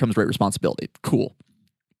 great power comes great responsibility. Cool.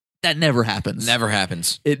 That never happens. Never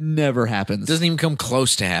happens. It never happens. Doesn't even come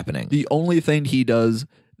close to happening. The only thing he does,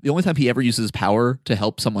 the only time he ever uses power to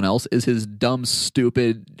help someone else is his dumb,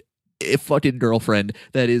 stupid a fucking girlfriend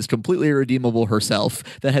that is completely irredeemable herself,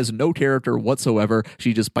 that has no character whatsoever.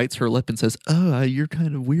 She just bites her lip and says, "Oh, you're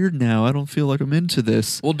kind of weird now. I don't feel like I'm into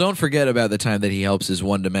this." Well, don't forget about the time that he helps his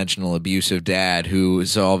one-dimensional abusive dad, who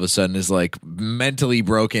so all of a sudden is like mentally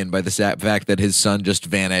broken by the fact that his son just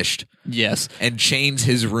vanished. Yes. And chains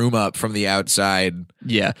his room up from the outside.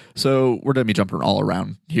 Yeah. So we're going to be jumping all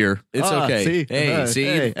around here. It's okay. See?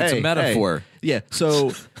 It's a metaphor. Hey. Yeah.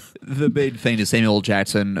 So the big thing is Samuel L.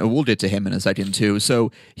 Jackson. We'll get to him in a second, too.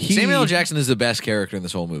 So Samuel L. Jackson is the best character in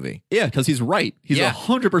this whole movie. Yeah, because he's right. He's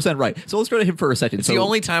 100% right. So let's go to him for a second. It's the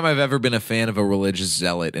only time I've ever been a fan of a religious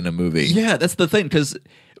zealot in a movie. Yeah, that's the thing, because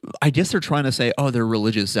I guess they're trying to say, oh, they're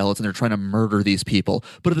religious zealots and they're trying to murder these people.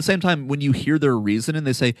 But at the same time, when you hear their reason and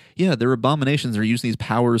they say, yeah, they're abominations, they're using these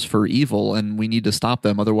powers for evil and we need to stop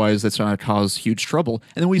them, otherwise that's going to cause huge trouble.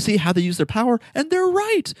 And then we see how they use their power and they're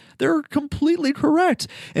right. They're completely correct.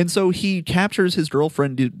 And so he captures his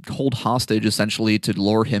girlfriend to hold hostage, essentially, to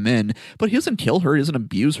lure him in. But he doesn't kill her. He doesn't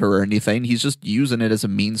abuse her or anything. He's just using it as a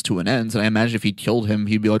means to an end. And I imagine if he killed him,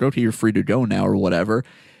 he'd be like, okay, you're free to go now or whatever.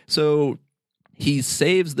 So he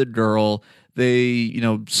saves the girl. They,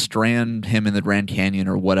 strand him in the Grand Canyon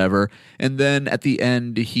or whatever. And then at the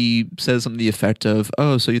end, he says something to the effect of,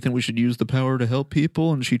 oh, so you think we should use the power to help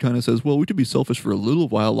people? And she kind of says, well, we could be selfish for a little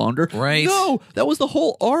while longer. Right. No, that was the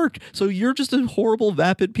whole arc. So you're just a horrible,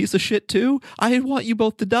 vapid piece of shit too? I want you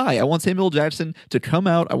both to die. I want Samuel Jackson to come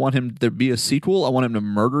out. I want him to be a sequel. I want him to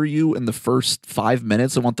murder you in the first 5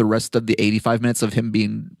 minutes. I want the rest of the 85 minutes of him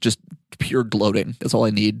being just pure gloating. That's all I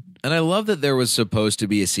need. And I love that there was supposed to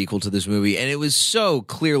be a sequel to this movie, and it was so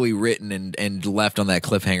clearly written and left on that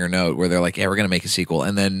cliffhanger note where they're like, yeah, we're going to make a sequel.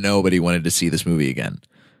 And then nobody wanted to see this movie again.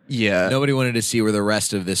 Yeah. Nobody wanted to see where the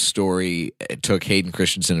rest of this story took Hayden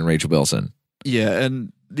Christensen and Rachel Bilson. Yeah,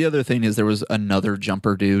 and the other thing is there was another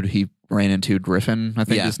jumper dude he ran into, Griffin, I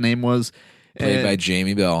think his name was. Played by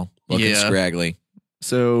Jamie Bell, looking scraggly.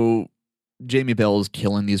 So Jamie Bell is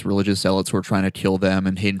killing these religious zealots who are trying to kill them,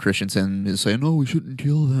 and Hayden Christensen is saying, no, we shouldn't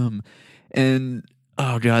kill them. And,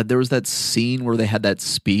 oh, God, there was that scene where they had that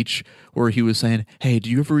speech where he was saying, hey, do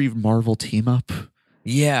you ever read Marvel Team Up?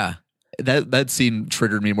 Yeah. That scene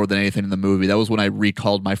triggered me more than anything in the movie. That was when I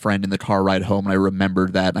recalled my friend in the car ride home, and I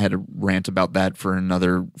remembered that, and I had to rant about that for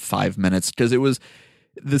another 5 minutes, because it was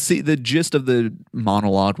the gist of the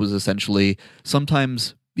monologue was essentially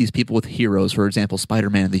sometimes these people with heroes, for example,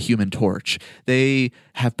 Spider-Man and the Human Torch, they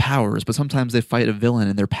have powers, but sometimes they fight a villain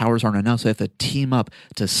and their powers aren't enough, so they have to team up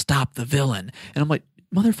to stop the villain. And I'm like,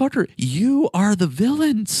 motherfucker, you are the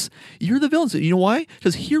villains. You're the villains. You know why?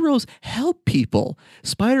 Because heroes help people.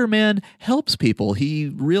 Spider-Man helps people. He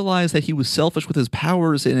realized that he was selfish with his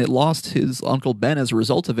powers and it lost his Uncle Ben as a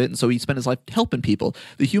result of it, and so he spent his life helping people.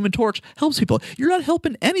 The Human Torch helps people. You're not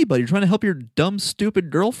helping anybody. You're trying to help your dumb, stupid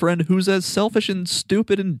girlfriend who's as selfish and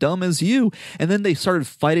stupid and dumb as you. And then they started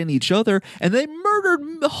fighting each other, and they murdered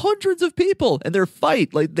hundreds of people in their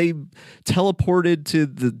fight. Like, they teleported to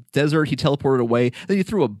the desert. He teleported away. Then he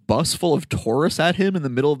threw a bus full of tourists at him in the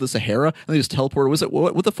middle of the Sahara, and they just teleported.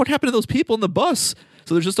 What the fuck happened to those people in the bus?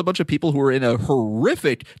 So there's just a bunch of people who were in a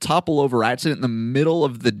horrific topple-over accident in the middle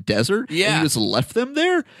of the desert, and you just left them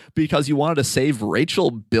there because you wanted to save Rachel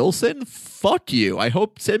Bilson? Fuck you. I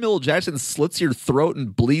hope Samuel L. Jackson slits your throat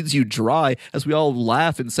and bleeds you dry as we all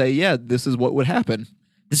laugh and say, yeah, this is what would happen.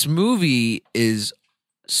 This movie is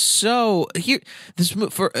so here.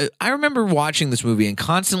 I remember watching this movie and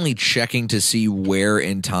constantly checking to see where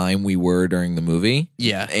in time we were during the movie.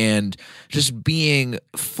 Yeah, and just being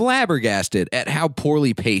flabbergasted at how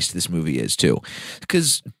poorly paced this movie is too.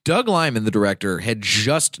 Because Doug Liman, the director,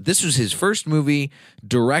 this was his first movie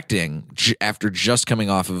directing after just coming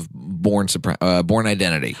off of Born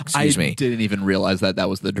Identity. Excuse me. I didn't even realize that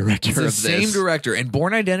was the director of this. Same director, and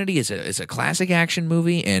Born Identity is a classic action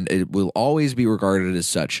movie, and it will always be regarded as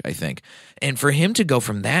such, I think. And for him to go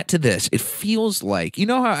from that to this, it feels like, you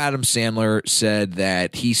know how Adam Sandler said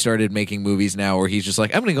that he started making movies now where he's just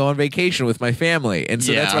like, I'm going to go on vacation with my family, and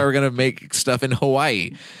so that's why we're going to make stuff in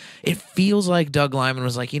Hawaii. It feels like Doug Liman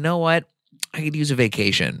was like, you know what? I could use a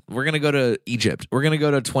vacation. We're going to go to Egypt. We're going to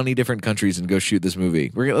go to 20 different countries and go shoot this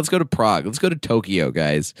movie. Let's go to Prague. Let's go to Tokyo,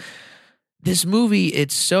 guys. This movie,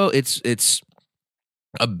 it's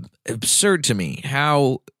absurd to me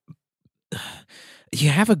how you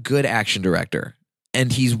have a good action director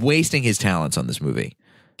and he's wasting his talents on this movie.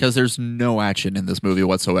 Because there's no action in this movie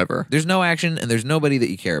whatsoever. There's no action, and there's nobody that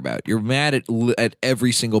you care about. You're mad at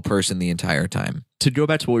every single person the entire time. To go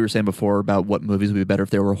back to what we were saying before about what movies would be better if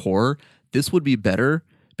they were horror, this would be better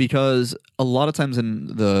because a lot of times in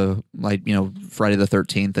the Friday the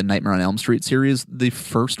 13th and Nightmare on Elm Street series, the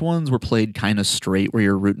first ones were played kind of straight where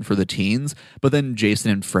you're rooting for the teens, but then Jason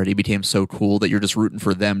and Freddy became so cool that you're just rooting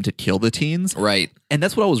for them to kill the teens. Right. And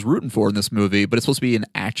that's what I was rooting for in this movie, but it's supposed to be an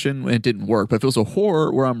action and it didn't work. But if it was a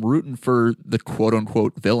horror where I'm rooting for the quote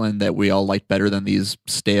unquote villain that we all like better than these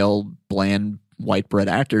stale, bland, white bread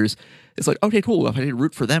actors, it's like, okay, cool. If I did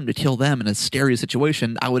root for them to kill them in a scary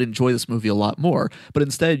situation, I would enjoy this movie a lot more. But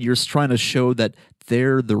instead, you're trying to show that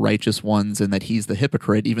they're the righteous ones and that he's the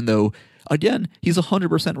hypocrite, even though, again, he's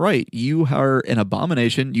 100% right. You are an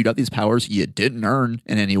abomination. You got these powers you didn't earn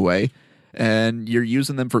in any way, and you're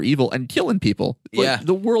using them for evil and killing people. Yeah. Like,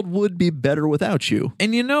 the world would be better without you.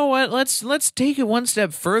 And you know what? Let's take it one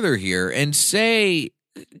step further here and say,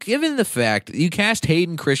 given the fact that you cast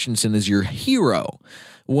Hayden Christensen as your hero,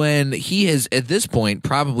 when he is at this point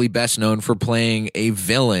probably best known for playing a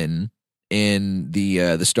villain in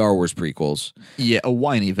the Star Wars prequels. Yeah, a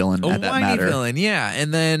whiny villain at that matter. Villain, yeah.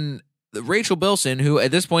 And then Rachel Bilson, who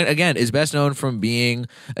at this point, again, is best known from being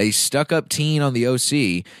a stuck-up teen on the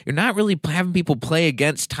OC. You're not really having people play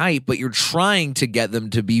against type, but you're trying to get them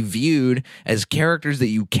to be viewed as characters that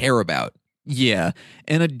you care about. Yeah.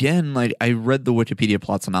 And again, like, I read the Wikipedia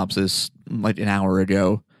plot synopsis like an hour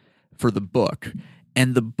ago for the book.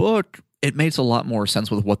 And the book, it makes a lot more sense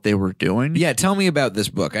with what they were doing. Yeah, tell me about this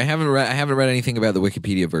book. I haven't read anything about the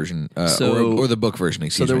Wikipedia version or the book version.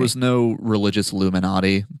 Excuse me. So there was no religious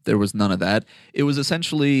Illuminati. There was none of that. It was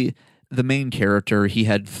essentially the main character. He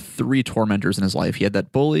had 3 tormentors in his life. He had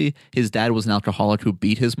that bully. His dad was an alcoholic who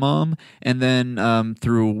beat his mom. And then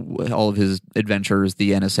through all of his adventures,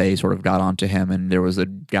 the NSA sort of got onto him, and there was a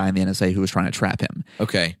guy in the NSA who was trying to trap him.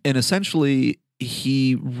 Okay. And essentially,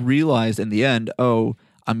 he realized in the end, oh,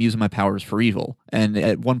 I'm using my powers for evil. And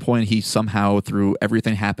at one point, he somehow, through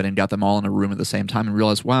everything happening, got them all in a room at the same time and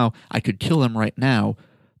realized, wow, I could kill them right now,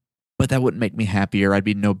 but that wouldn't make me happier. I'd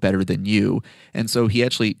be no better than you. And so he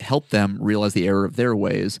actually helped them realize the error of their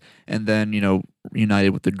ways, and then, united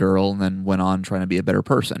with the girl, and then went on trying to be a better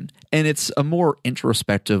person. And it's a more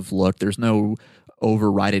introspective look. There's no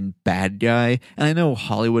overriding bad guy. And I know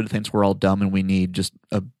Hollywood thinks we're all dumb and we need just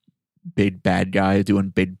a big bad guy doing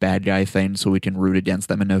big bad guy things so we can root against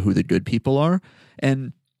them and know who the good people are.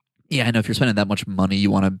 And yeah, I know if you're spending that much money, you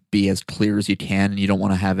want to be as clear as you can, and you don't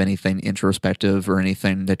want to have anything introspective or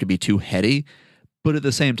anything that could be too heady. But at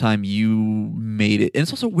the same time, you made it. And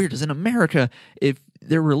it's also weird because in America, if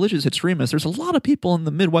they're religious extremists, there's a lot of people in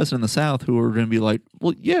the Midwest and in the South who are going to be like,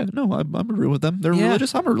 well, yeah, no, I'm agree with them. They're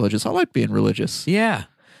religious. I'm religious. I like being religious. Yeah.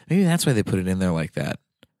 Maybe that's why they put it in there like that.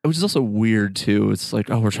 Which is also weird, too. It's like,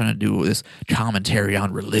 oh, we're trying to do this commentary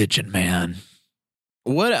on religion, man.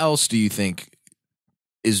 What else do you think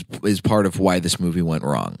is part of why this movie went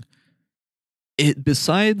wrong?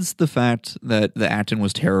 Besides the fact that the acting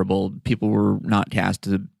was terrible, people were not cast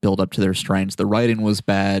to build up to their strengths, the writing was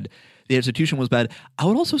bad, the execution was bad. I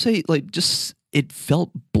would also say, it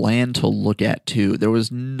felt bland to look at, too. There was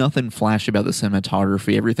nothing flashy about the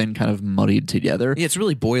cinematography. Everything kind of muddied together. Yeah, it's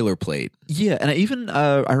really boilerplate. Yeah, and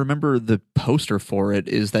I remember the poster for it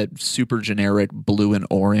is that super generic blue and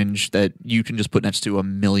orange that you can just put next to a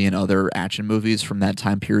million other action movies from that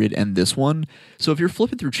time period and this one. So if you're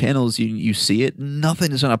flipping through channels, you see it,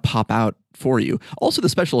 nothing is going to pop out for you. Also, the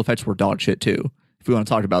special effects were dog shit, too, if we want to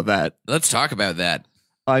talk about that. Let's talk about that.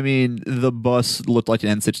 I mean, the bus looked like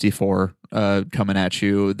an N64 coming at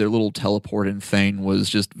you. Their little teleporting thing was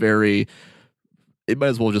just very... It might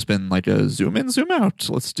as well have just been like a zoom in, zoom out.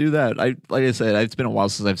 Let's do that. Like I said, it's been a while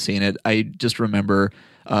since I've seen it. I just remember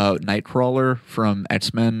Nightcrawler from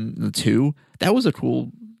X-Men 2. That was a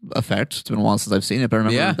cool effect. It's been a while since I've seen it, but I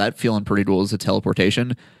remember that feeling pretty cool as a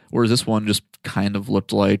teleportation. Whereas this one just kind of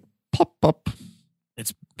looked like pop.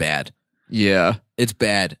 It's bad. Yeah. It's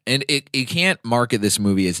bad. And it can't market this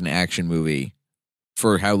movie as an action movie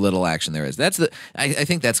for how little action there is. I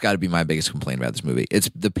think that's got to be my biggest complaint about this movie. It's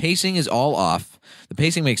the pacing is all off. The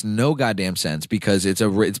pacing makes no goddamn sense because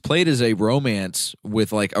it's played as a romance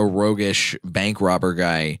with like a roguish bank robber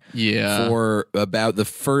guy for about the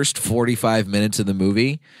first 45 minutes of the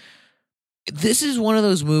movie. This is one of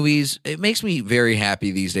those movies, it makes me very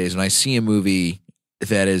happy these days when I see a movie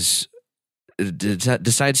that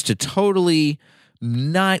decides to totally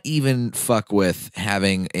not even fuck with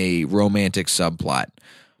having a romantic subplot.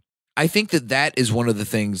 I think that is one of the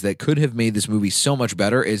things that could have made this movie so much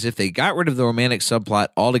better is if they got rid of the romantic subplot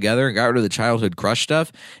altogether and got rid of the childhood crush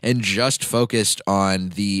stuff and just focused on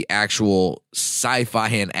the actual sci-fi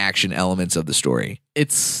and action elements of the story.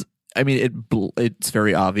 It's I mean, it's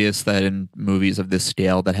very obvious that in movies of this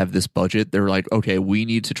scale that have this budget, they're like, okay, we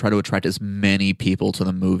need to try to attract as many people to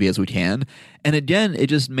the movie as we can. And again, it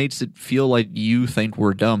just makes it feel like you think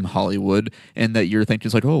we're dumb, Hollywood, and that you're thinking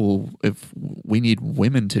it's like, oh, well, if we need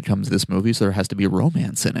women to come to this movie, so there has to be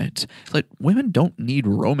romance in it. It's like, women don't need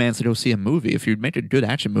romance to go see a movie. If you make a good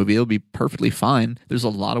action movie, it'll be perfectly fine. There's a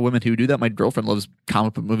lot of women who do that. My girlfriend loves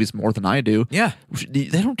comic book movies more than I do. Yeah. They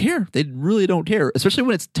don't care. They really don't care, especially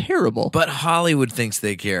when it's terrible. But Hollywood thinks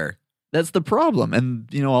they care. That's the problem. And,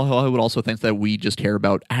 Hollywood also thinks that we just care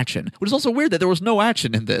about action, which is also weird that there was no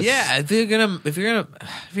action in this. Yeah, if you're gonna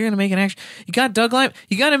make an action, you got Doug Lyman,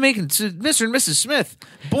 you got to make Mr. and Mrs. Smith,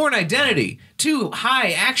 Born Identity, 2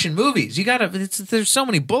 high action movies. There's so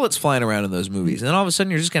many bullets flying around in those movies, and then all of a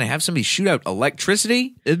sudden you're just gonna have somebody shoot out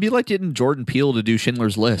electricity. It'd be like getting Jordan Peele to do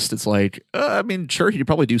Schindler's List. It's like, I mean, sure, he'd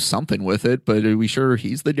probably do something with it, but are we sure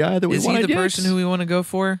he's the guy that we want to get? Is he the person who we want to go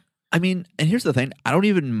for? I mean, and here's the thing. I don't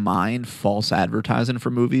even mind false advertising for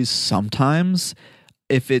movies sometimes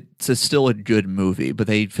if it's still a good movie, but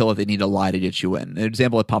they feel like they need to lie to get you in. An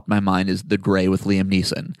example that popped in my mind is The Grey with Liam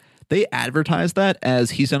Neeson. They advertised that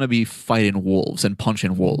as he's going to be fighting wolves and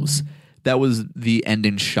punching wolves. That was the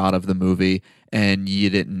ending shot of the movie, and you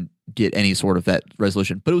didn't get any sort of that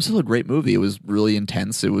resolution. But it was still a great movie. It was really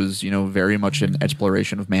intense. It was, very much an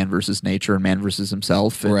exploration of man versus nature and man versus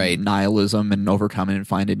himself and right. nihilism and overcoming and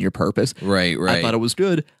finding your purpose. Right. I thought it was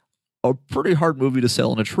good. A pretty hard movie to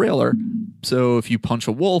sell in a trailer. So if you punch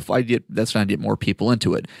a wolf, that's going to get more people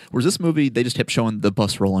into it. Whereas this movie, they just kept showing the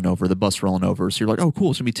bus rolling over. So you're like, oh, cool.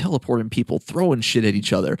 It's going to be teleporting people, throwing shit at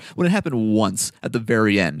each other. When it happened once at the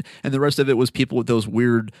very end. And the rest of it was people with those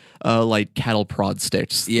weird, cattle prod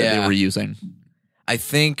sticks that they were using. I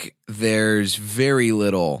think there's very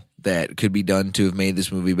little that could be done to have made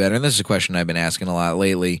this movie better. And this is a question I've been asking a lot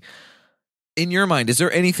lately. In your mind, is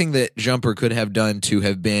there anything that Jumper could have done to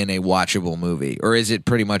have been a watchable movie, or is it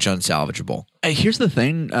pretty much unsalvageable? Here's the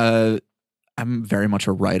thing. I'm very much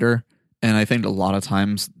a writer, and I think a lot of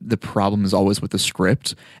times the problem is always with the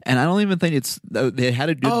script, and I don't even think they had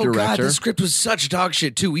a good director. God, the script was such dog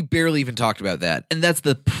shit, too. We barely even talked about that. And that's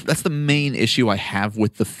the main issue I have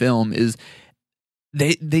with the film is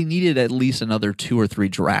they needed at least another 2 or 3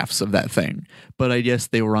 drafts of that thing, but I guess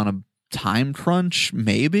they were on a time crunch,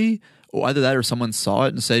 maybe. Either that or someone saw it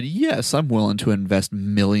and said, yes, I'm willing to invest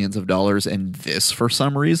millions of dollars in this for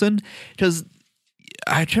some reason. Because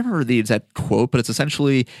I can't remember the exact quote, but it's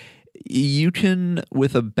essentially you can,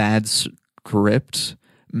 with a bad script,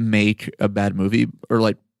 make a bad movie.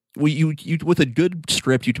 Or you with a good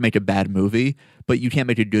script, you can make a bad movie, but you can't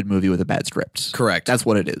make a good movie with a bad script. Correct. That's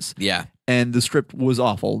what it is. Yeah. And the script was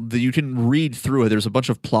awful. You can read through it. There's a bunch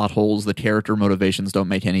of plot holes. The character motivations don't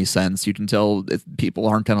make any sense. You can tell people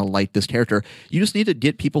aren't going to like this character. You just need to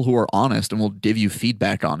get people who are honest and will give you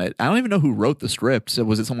feedback on it. I don't even know who wrote the script. So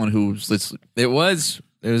was it someone who's... It was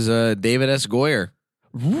David S. Goyer.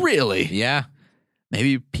 Really? Yeah.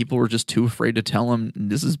 Maybe people were just too afraid to tell him,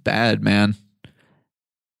 this is bad, man.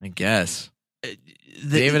 I guess.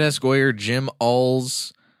 David S. Goyer, Jim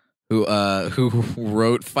Ulls, who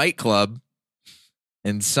wrote Fight Club,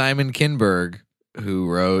 and Simon Kinberg, who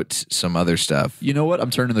wrote some other stuff. You know what? I'm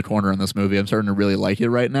turning the corner on this movie. I'm starting to really like it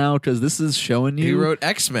right now because this is showing you. He wrote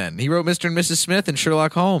X-Men. He wrote Mr. and Mrs. Smith and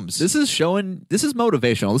Sherlock Holmes. This is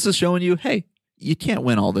motivational. This is showing you, hey, you can't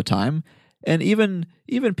win all the time. And even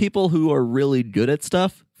people who are really good at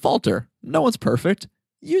stuff falter. No one's perfect.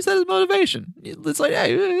 Use that as motivation. It's like,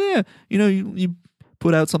 hey, yeah, you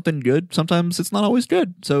put out something good. Sometimes it's not always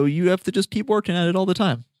good. So you have to just keep working at it all the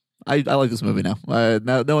time. I like this movie now.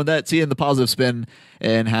 Now knowing that, seeing the positive spin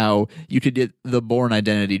and how you could get the Born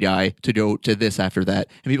Identity guy to go to this after that,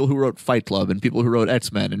 and people who wrote Fight Club and people who wrote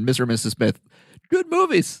X-Men and Mr. and Mrs. Smith, good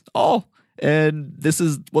movies, all. And this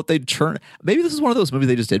is what they churn. Maybe this is one of those movies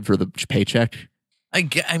they just did for the paycheck.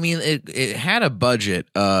 I mean, it had a budget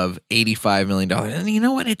of $85 million. And you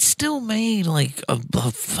know what? It still made like a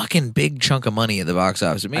fucking big chunk of money at the box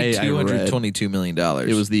office. It made $222 million.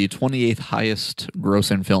 It was the 28th highest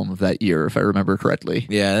grossing film of that year, if I remember correctly.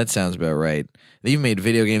 Yeah, that sounds about right. They even made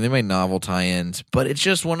video games. They made novel tie-ins. But it's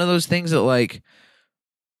just one of those things that, like,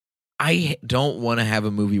 I don't want to have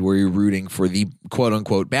a movie where you're rooting for the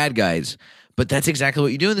quote-unquote bad guys. But that's exactly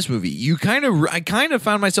what you do in this movie. I kind of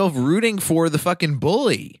found myself rooting for the fucking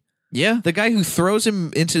bully. Yeah. The guy who throws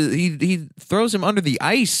him he throws him under the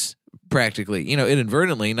ice practically,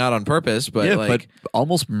 inadvertently, not on purpose, but but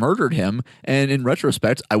almost murdered him. And in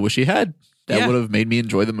retrospect, I wish he had. That would have made me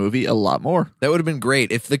enjoy the movie a lot more. That would have been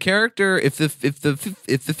great if the character, if the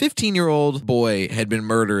 15-year-old boy had been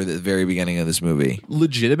murdered at the very beginning of this movie.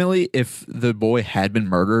 Legitimately, if the boy had been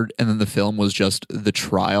murdered and then the film was just the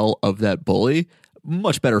trial of that bully,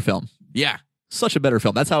 much better film. Yeah. Such a better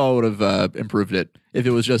film. That's how I would have improved it. If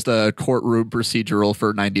it was just a courtroom procedural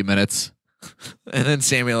for 90 minutes. And then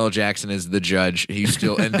Samuel L. Jackson is the judge.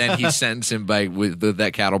 And then he sentenced him with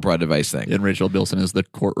that cattle prod device thing. And Rachel Bilson is the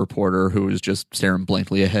court reporter who is just staring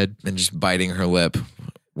blankly ahead And just biting her lip,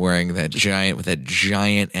 wearing that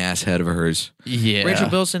giant ass head of hers. Yeah. Rachel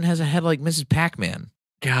Bilson has a head like Mrs. Pac-Man.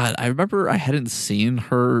 God, I remember I hadn't seen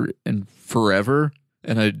her in forever.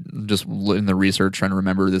 And I just in the research trying to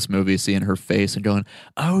remember this movie, seeing her face and going,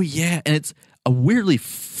 oh yeah. And it's a weirdly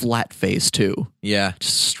flat face too. Yeah.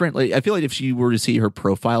 Just straight. Like, I feel like if you were to see her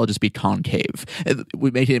profile, it'd just be concave. And we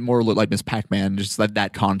make it more look like Miss Pac-Man, just like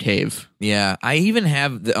that concave. Yeah. I even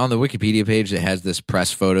have on the Wikipedia page that has this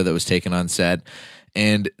press photo that was taken on set.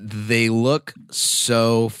 And they look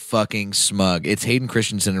so fucking smug. It's Hayden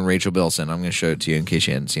Christensen and Rachel Bilson. I'm going to show it to you in case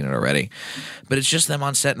you hadn't seen it already. But it's just them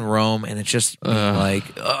on set in Rome, and it's just like,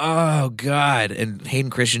 oh, God. And Hayden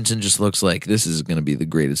Christensen just looks like this is going to be the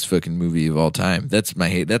greatest fucking movie of all time. That's my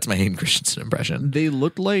Hayden Christensen impression. They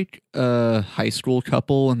looked like a high school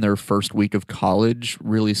couple in their first week of college,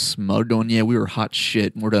 really smug, going, yeah, we were hot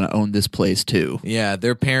shit, and we're going to own this place, too. Yeah,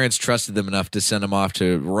 their parents trusted them enough to send them off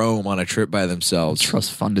to Rome on a trip by themselves.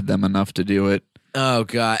 Trust funded them enough to do it. Oh,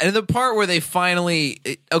 God. And the part where they finally...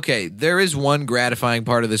 Okay, there is one gratifying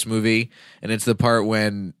part of this movie, and it's the part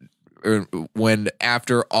when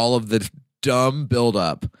after all of the dumb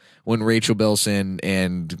buildup, when Rachel Bilson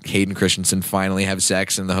and Hayden Christensen finally have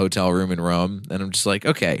sex in the hotel room in Rome, and I'm just like,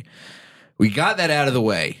 okay, we got that out of the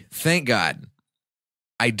way. Thank God.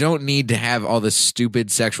 I don't need to have all this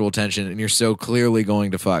stupid sexual tension, and you're so clearly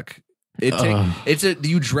going to fuck.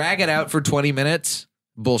 You drag it out for 20 minutes.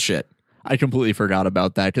 Bullshit. I completely forgot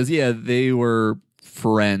about that because, yeah, they were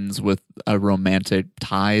friends with romantic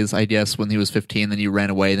ties, I guess, when he was 15. Then he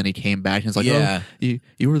ran away. Then he came back and it's like, yeah. Oh,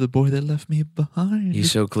 you were the boy that left me behind. You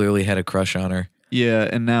so clearly had a crush on her. Yeah,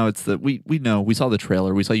 and now it's we know. We saw the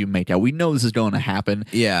trailer. We saw you make out. We know this is going to happen.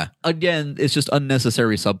 Yeah. Again, it's just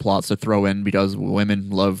unnecessary subplots to throw in because women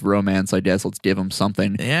love romance, I guess. Let's give them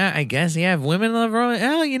something. Yeah, I guess. Yeah, if women love romance,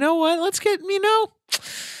 oh, you know what? Let's get,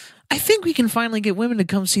 I think we can finally get women to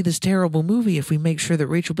come see this terrible movie if we make sure that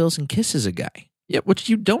Rachel Bilson kisses a guy. Yeah, which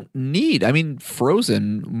you don't need. I mean,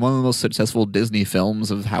 Frozen, one of the most successful Disney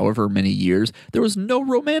films of however many years, there was no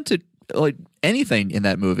romantic anything in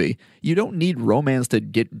that movie. You don't need romance to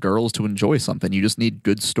get girls to enjoy something. You just need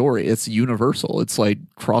good story. It's universal. It's like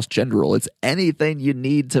cross-genderal. It's anything you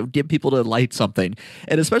need to get people to like something.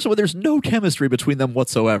 And especially when there's no chemistry between them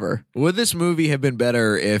whatsoever. Would this movie have been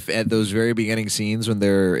better if at those very beginning scenes when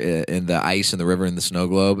they're in the ice and the river and the snow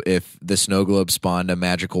globe, if the snow globe spawned a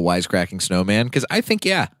magical wisecracking snowman? Because I think,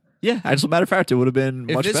 yeah. Yeah, as a matter of fact, it would have been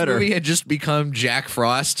much better. If this movie had just become Jack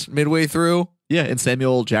Frost midway through. Yeah, and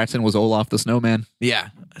Samuel Jackson was Olaf the Snowman. Yeah.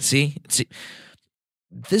 See,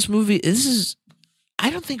 this movie, I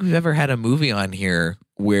don't think we've ever had a movie on here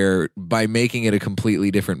where by making it a completely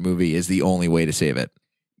different movie is the only way to save it.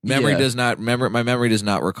 My memory does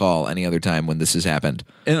not recall any other time when this has happened.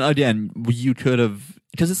 And again, you could have,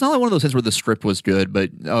 because it's not like one of those things where the script was good,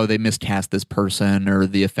 but they miscast this person or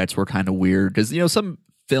the effects were kind of weird. Because, some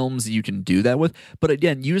films you can do that with, but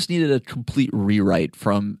again, you just needed a complete rewrite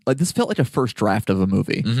from this felt like a first draft of a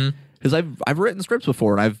movie. Because I've written scripts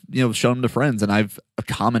before and I've shown them to friends, and a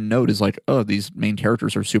common note is like, oh, these main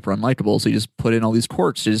characters are super unlikable, so you just put in all these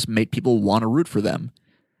quirks to just make people want to root for them.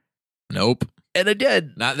 Nope. And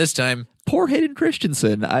again, not this time. Poor Hayden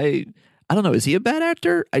Christensen. I don't know. Is he a bad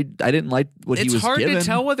actor? I didn't like what he was given. It's hard to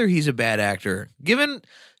tell whether he's a bad actor given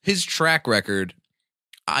his track record.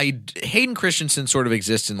 Hayden Christensen sort of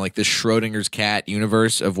exists in like this Schrodinger's cat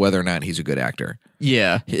universe of whether or not he's a good actor.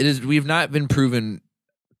 Yeah. We've not been proven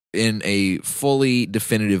in a fully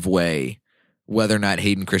definitive way whether or not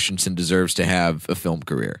Hayden Christensen deserves to have a film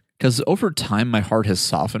career. Because over time, my heart has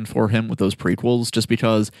softened for him with those prequels, just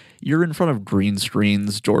because you're in front of green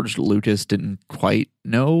screens. George Lucas didn't quite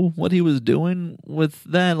know what he was doing with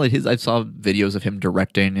that. I saw videos of him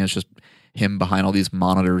directing, and it's just him behind all these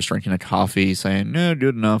monitors drinking a coffee saying, no,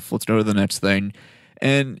 good enough, let's go to the next thing.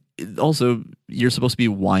 And also, you're supposed to be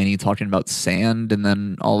whiny talking about sand, and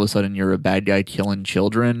then all of a sudden you're a bad guy killing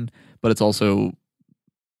children. But it's also,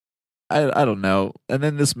 I don't know. And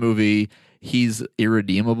then this movie, he's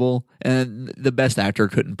irredeemable, and the best actor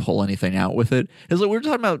couldn't pull anything out with it. It's like we're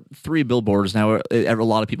talking about Three Billboards now. A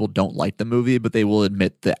lot of people don't like the movie, but they will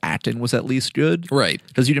admit the acting was at least good. Right.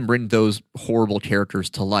 Because you didn't bring those horrible characters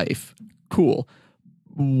to life. Cool.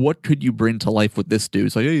 What could you bring to life with this dude?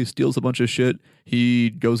 It's like, hey, he steals a bunch of shit. He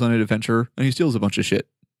goes on an adventure, and he steals a bunch of shit.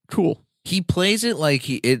 Cool. He plays it like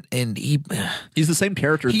he's the same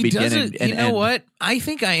character at the beginning. You know what? I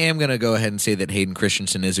think I am going to go ahead and say that Hayden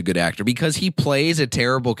Christensen is a good actor because he plays a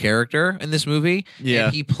terrible character in this movie. Yeah.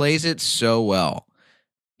 And he plays it so well.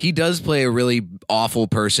 He does play a really awful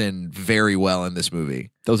person very well in this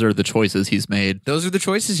movie. Those are the choices he's made.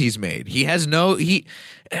 He has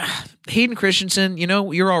Hayden Christensen,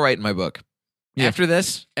 you're all right in my book. Yeah.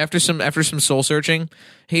 After some soul searching,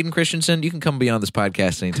 Hayden Christensen, you can come be on this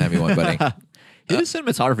podcast anytime you want, buddy. He did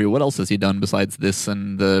cinematography. What else has he done besides this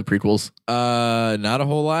and the prequels? Not a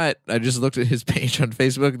whole lot. I just looked at his page on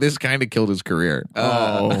Facebook. This kind of killed his career.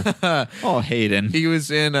 Hayden. He was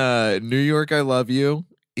in New York, I Love You.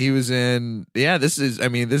 He was in, this is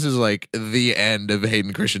like the end of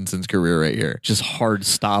Hayden Christensen's career right here. Just hard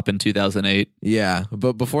stop in 2008. Yeah,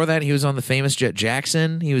 but before that, he was on The Famous Jet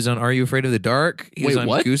Jackson. He was on Are You Afraid of the Dark? He was on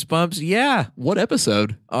what? Goosebumps. Yeah. What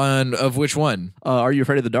episode? Of which one? Are You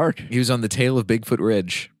Afraid of the Dark? He was on The Tale of Bigfoot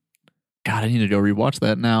Ridge. God, I need to go rewatch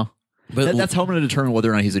that now. But that's how I'm going to determine whether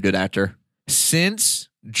or not he's a good actor. Since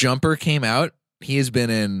Jumper came out, he has been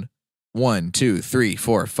in 1, 2, 3,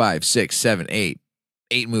 4, 5, 6, 7, 8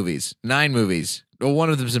 movies, 9 movies. Well, one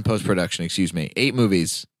of them's in post-production, 8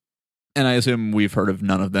 movies. And I assume we've heard of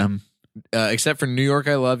none of them. Except for New York,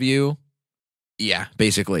 I Love You. Yeah,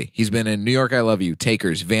 basically. He's been in New York, I Love You,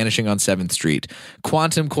 Takers, Vanishing on 7th Street,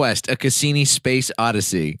 Quantum Quest, A Cassini Space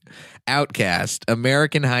Odyssey, Outcast,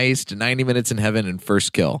 American Heist, 90 Minutes in Heaven, and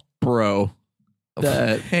First Kill. Bro.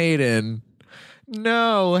 Hayden.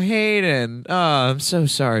 No, Hayden. Oh, I'm so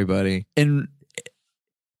sorry, buddy. And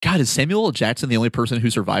God, is Samuel L. Jackson the only person who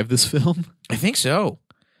survived this film? I think so.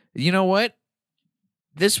 You know what?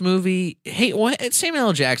 This movie, Samuel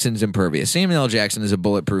L. Jackson's impervious. Samuel L. Jackson is a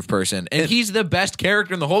bulletproof person, and he's the best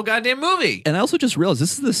character in the whole goddamn movie. And I also just realized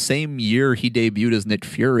this is the same year he debuted as Nick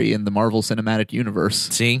Fury in the Marvel Cinematic Universe.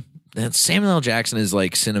 See? Samuel L. Jackson is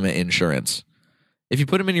like cinema insurance. If you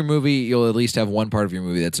put him in your movie, you'll at least have one part of your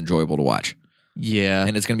movie that's enjoyable to watch. Yeah.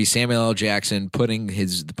 And it's going to be Samuel L. Jackson putting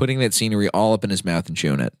that scenery all up in his mouth and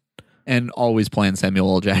chewing it. And always playing Samuel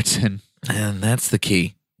L. Jackson. And that's the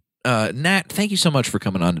key. Nat, thank you so much for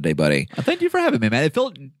coming on today, buddy. Thank you for having me, man. It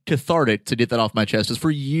felt cathartic to get that off my chest. Just for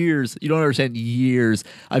years, you don't understand, years,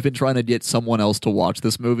 I've been trying to get someone else to watch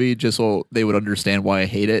this movie just so they would understand why I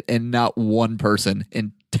hate it. And not one person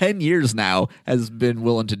in 10 years now has been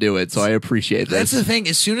willing to do it. So I appreciate this. That's the thing.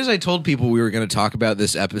 As soon as I told people we were going to talk about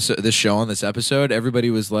this show on this episode, everybody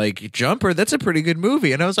was like, Jumper, that's a pretty good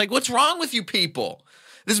movie. And I was like, what's wrong with you people?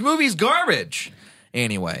 This movie's garbage.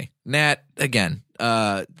 Anyway, Nat, again,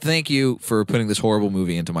 thank you for putting this horrible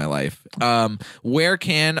movie into my life. Where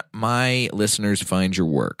can my listeners find your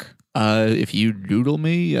work? If you Google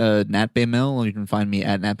me, Nat Baimel, you can find me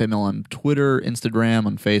at Nat Baimel on Twitter, Instagram,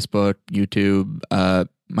 on Facebook, YouTube,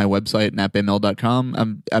 my website,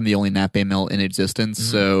 natbaimel.com. I'm the only Nat Baimel in existence,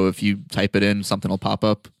 so if you type it in, something will pop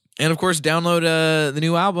up. And, of course, download the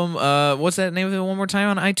new album. What's that name of it one more time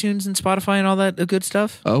on iTunes and Spotify and all that good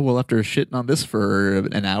stuff? Oh, well, after shitting on this for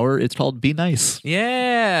an hour, it's called Be Nice.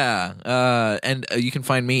 Yeah. And you can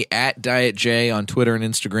find me at Diet J on Twitter and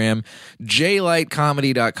Instagram,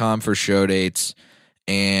 jlightcomedy.com for show dates.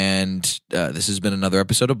 And this has been another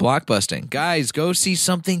episode of Blockbusting. Guys, go see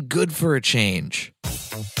something good for a change.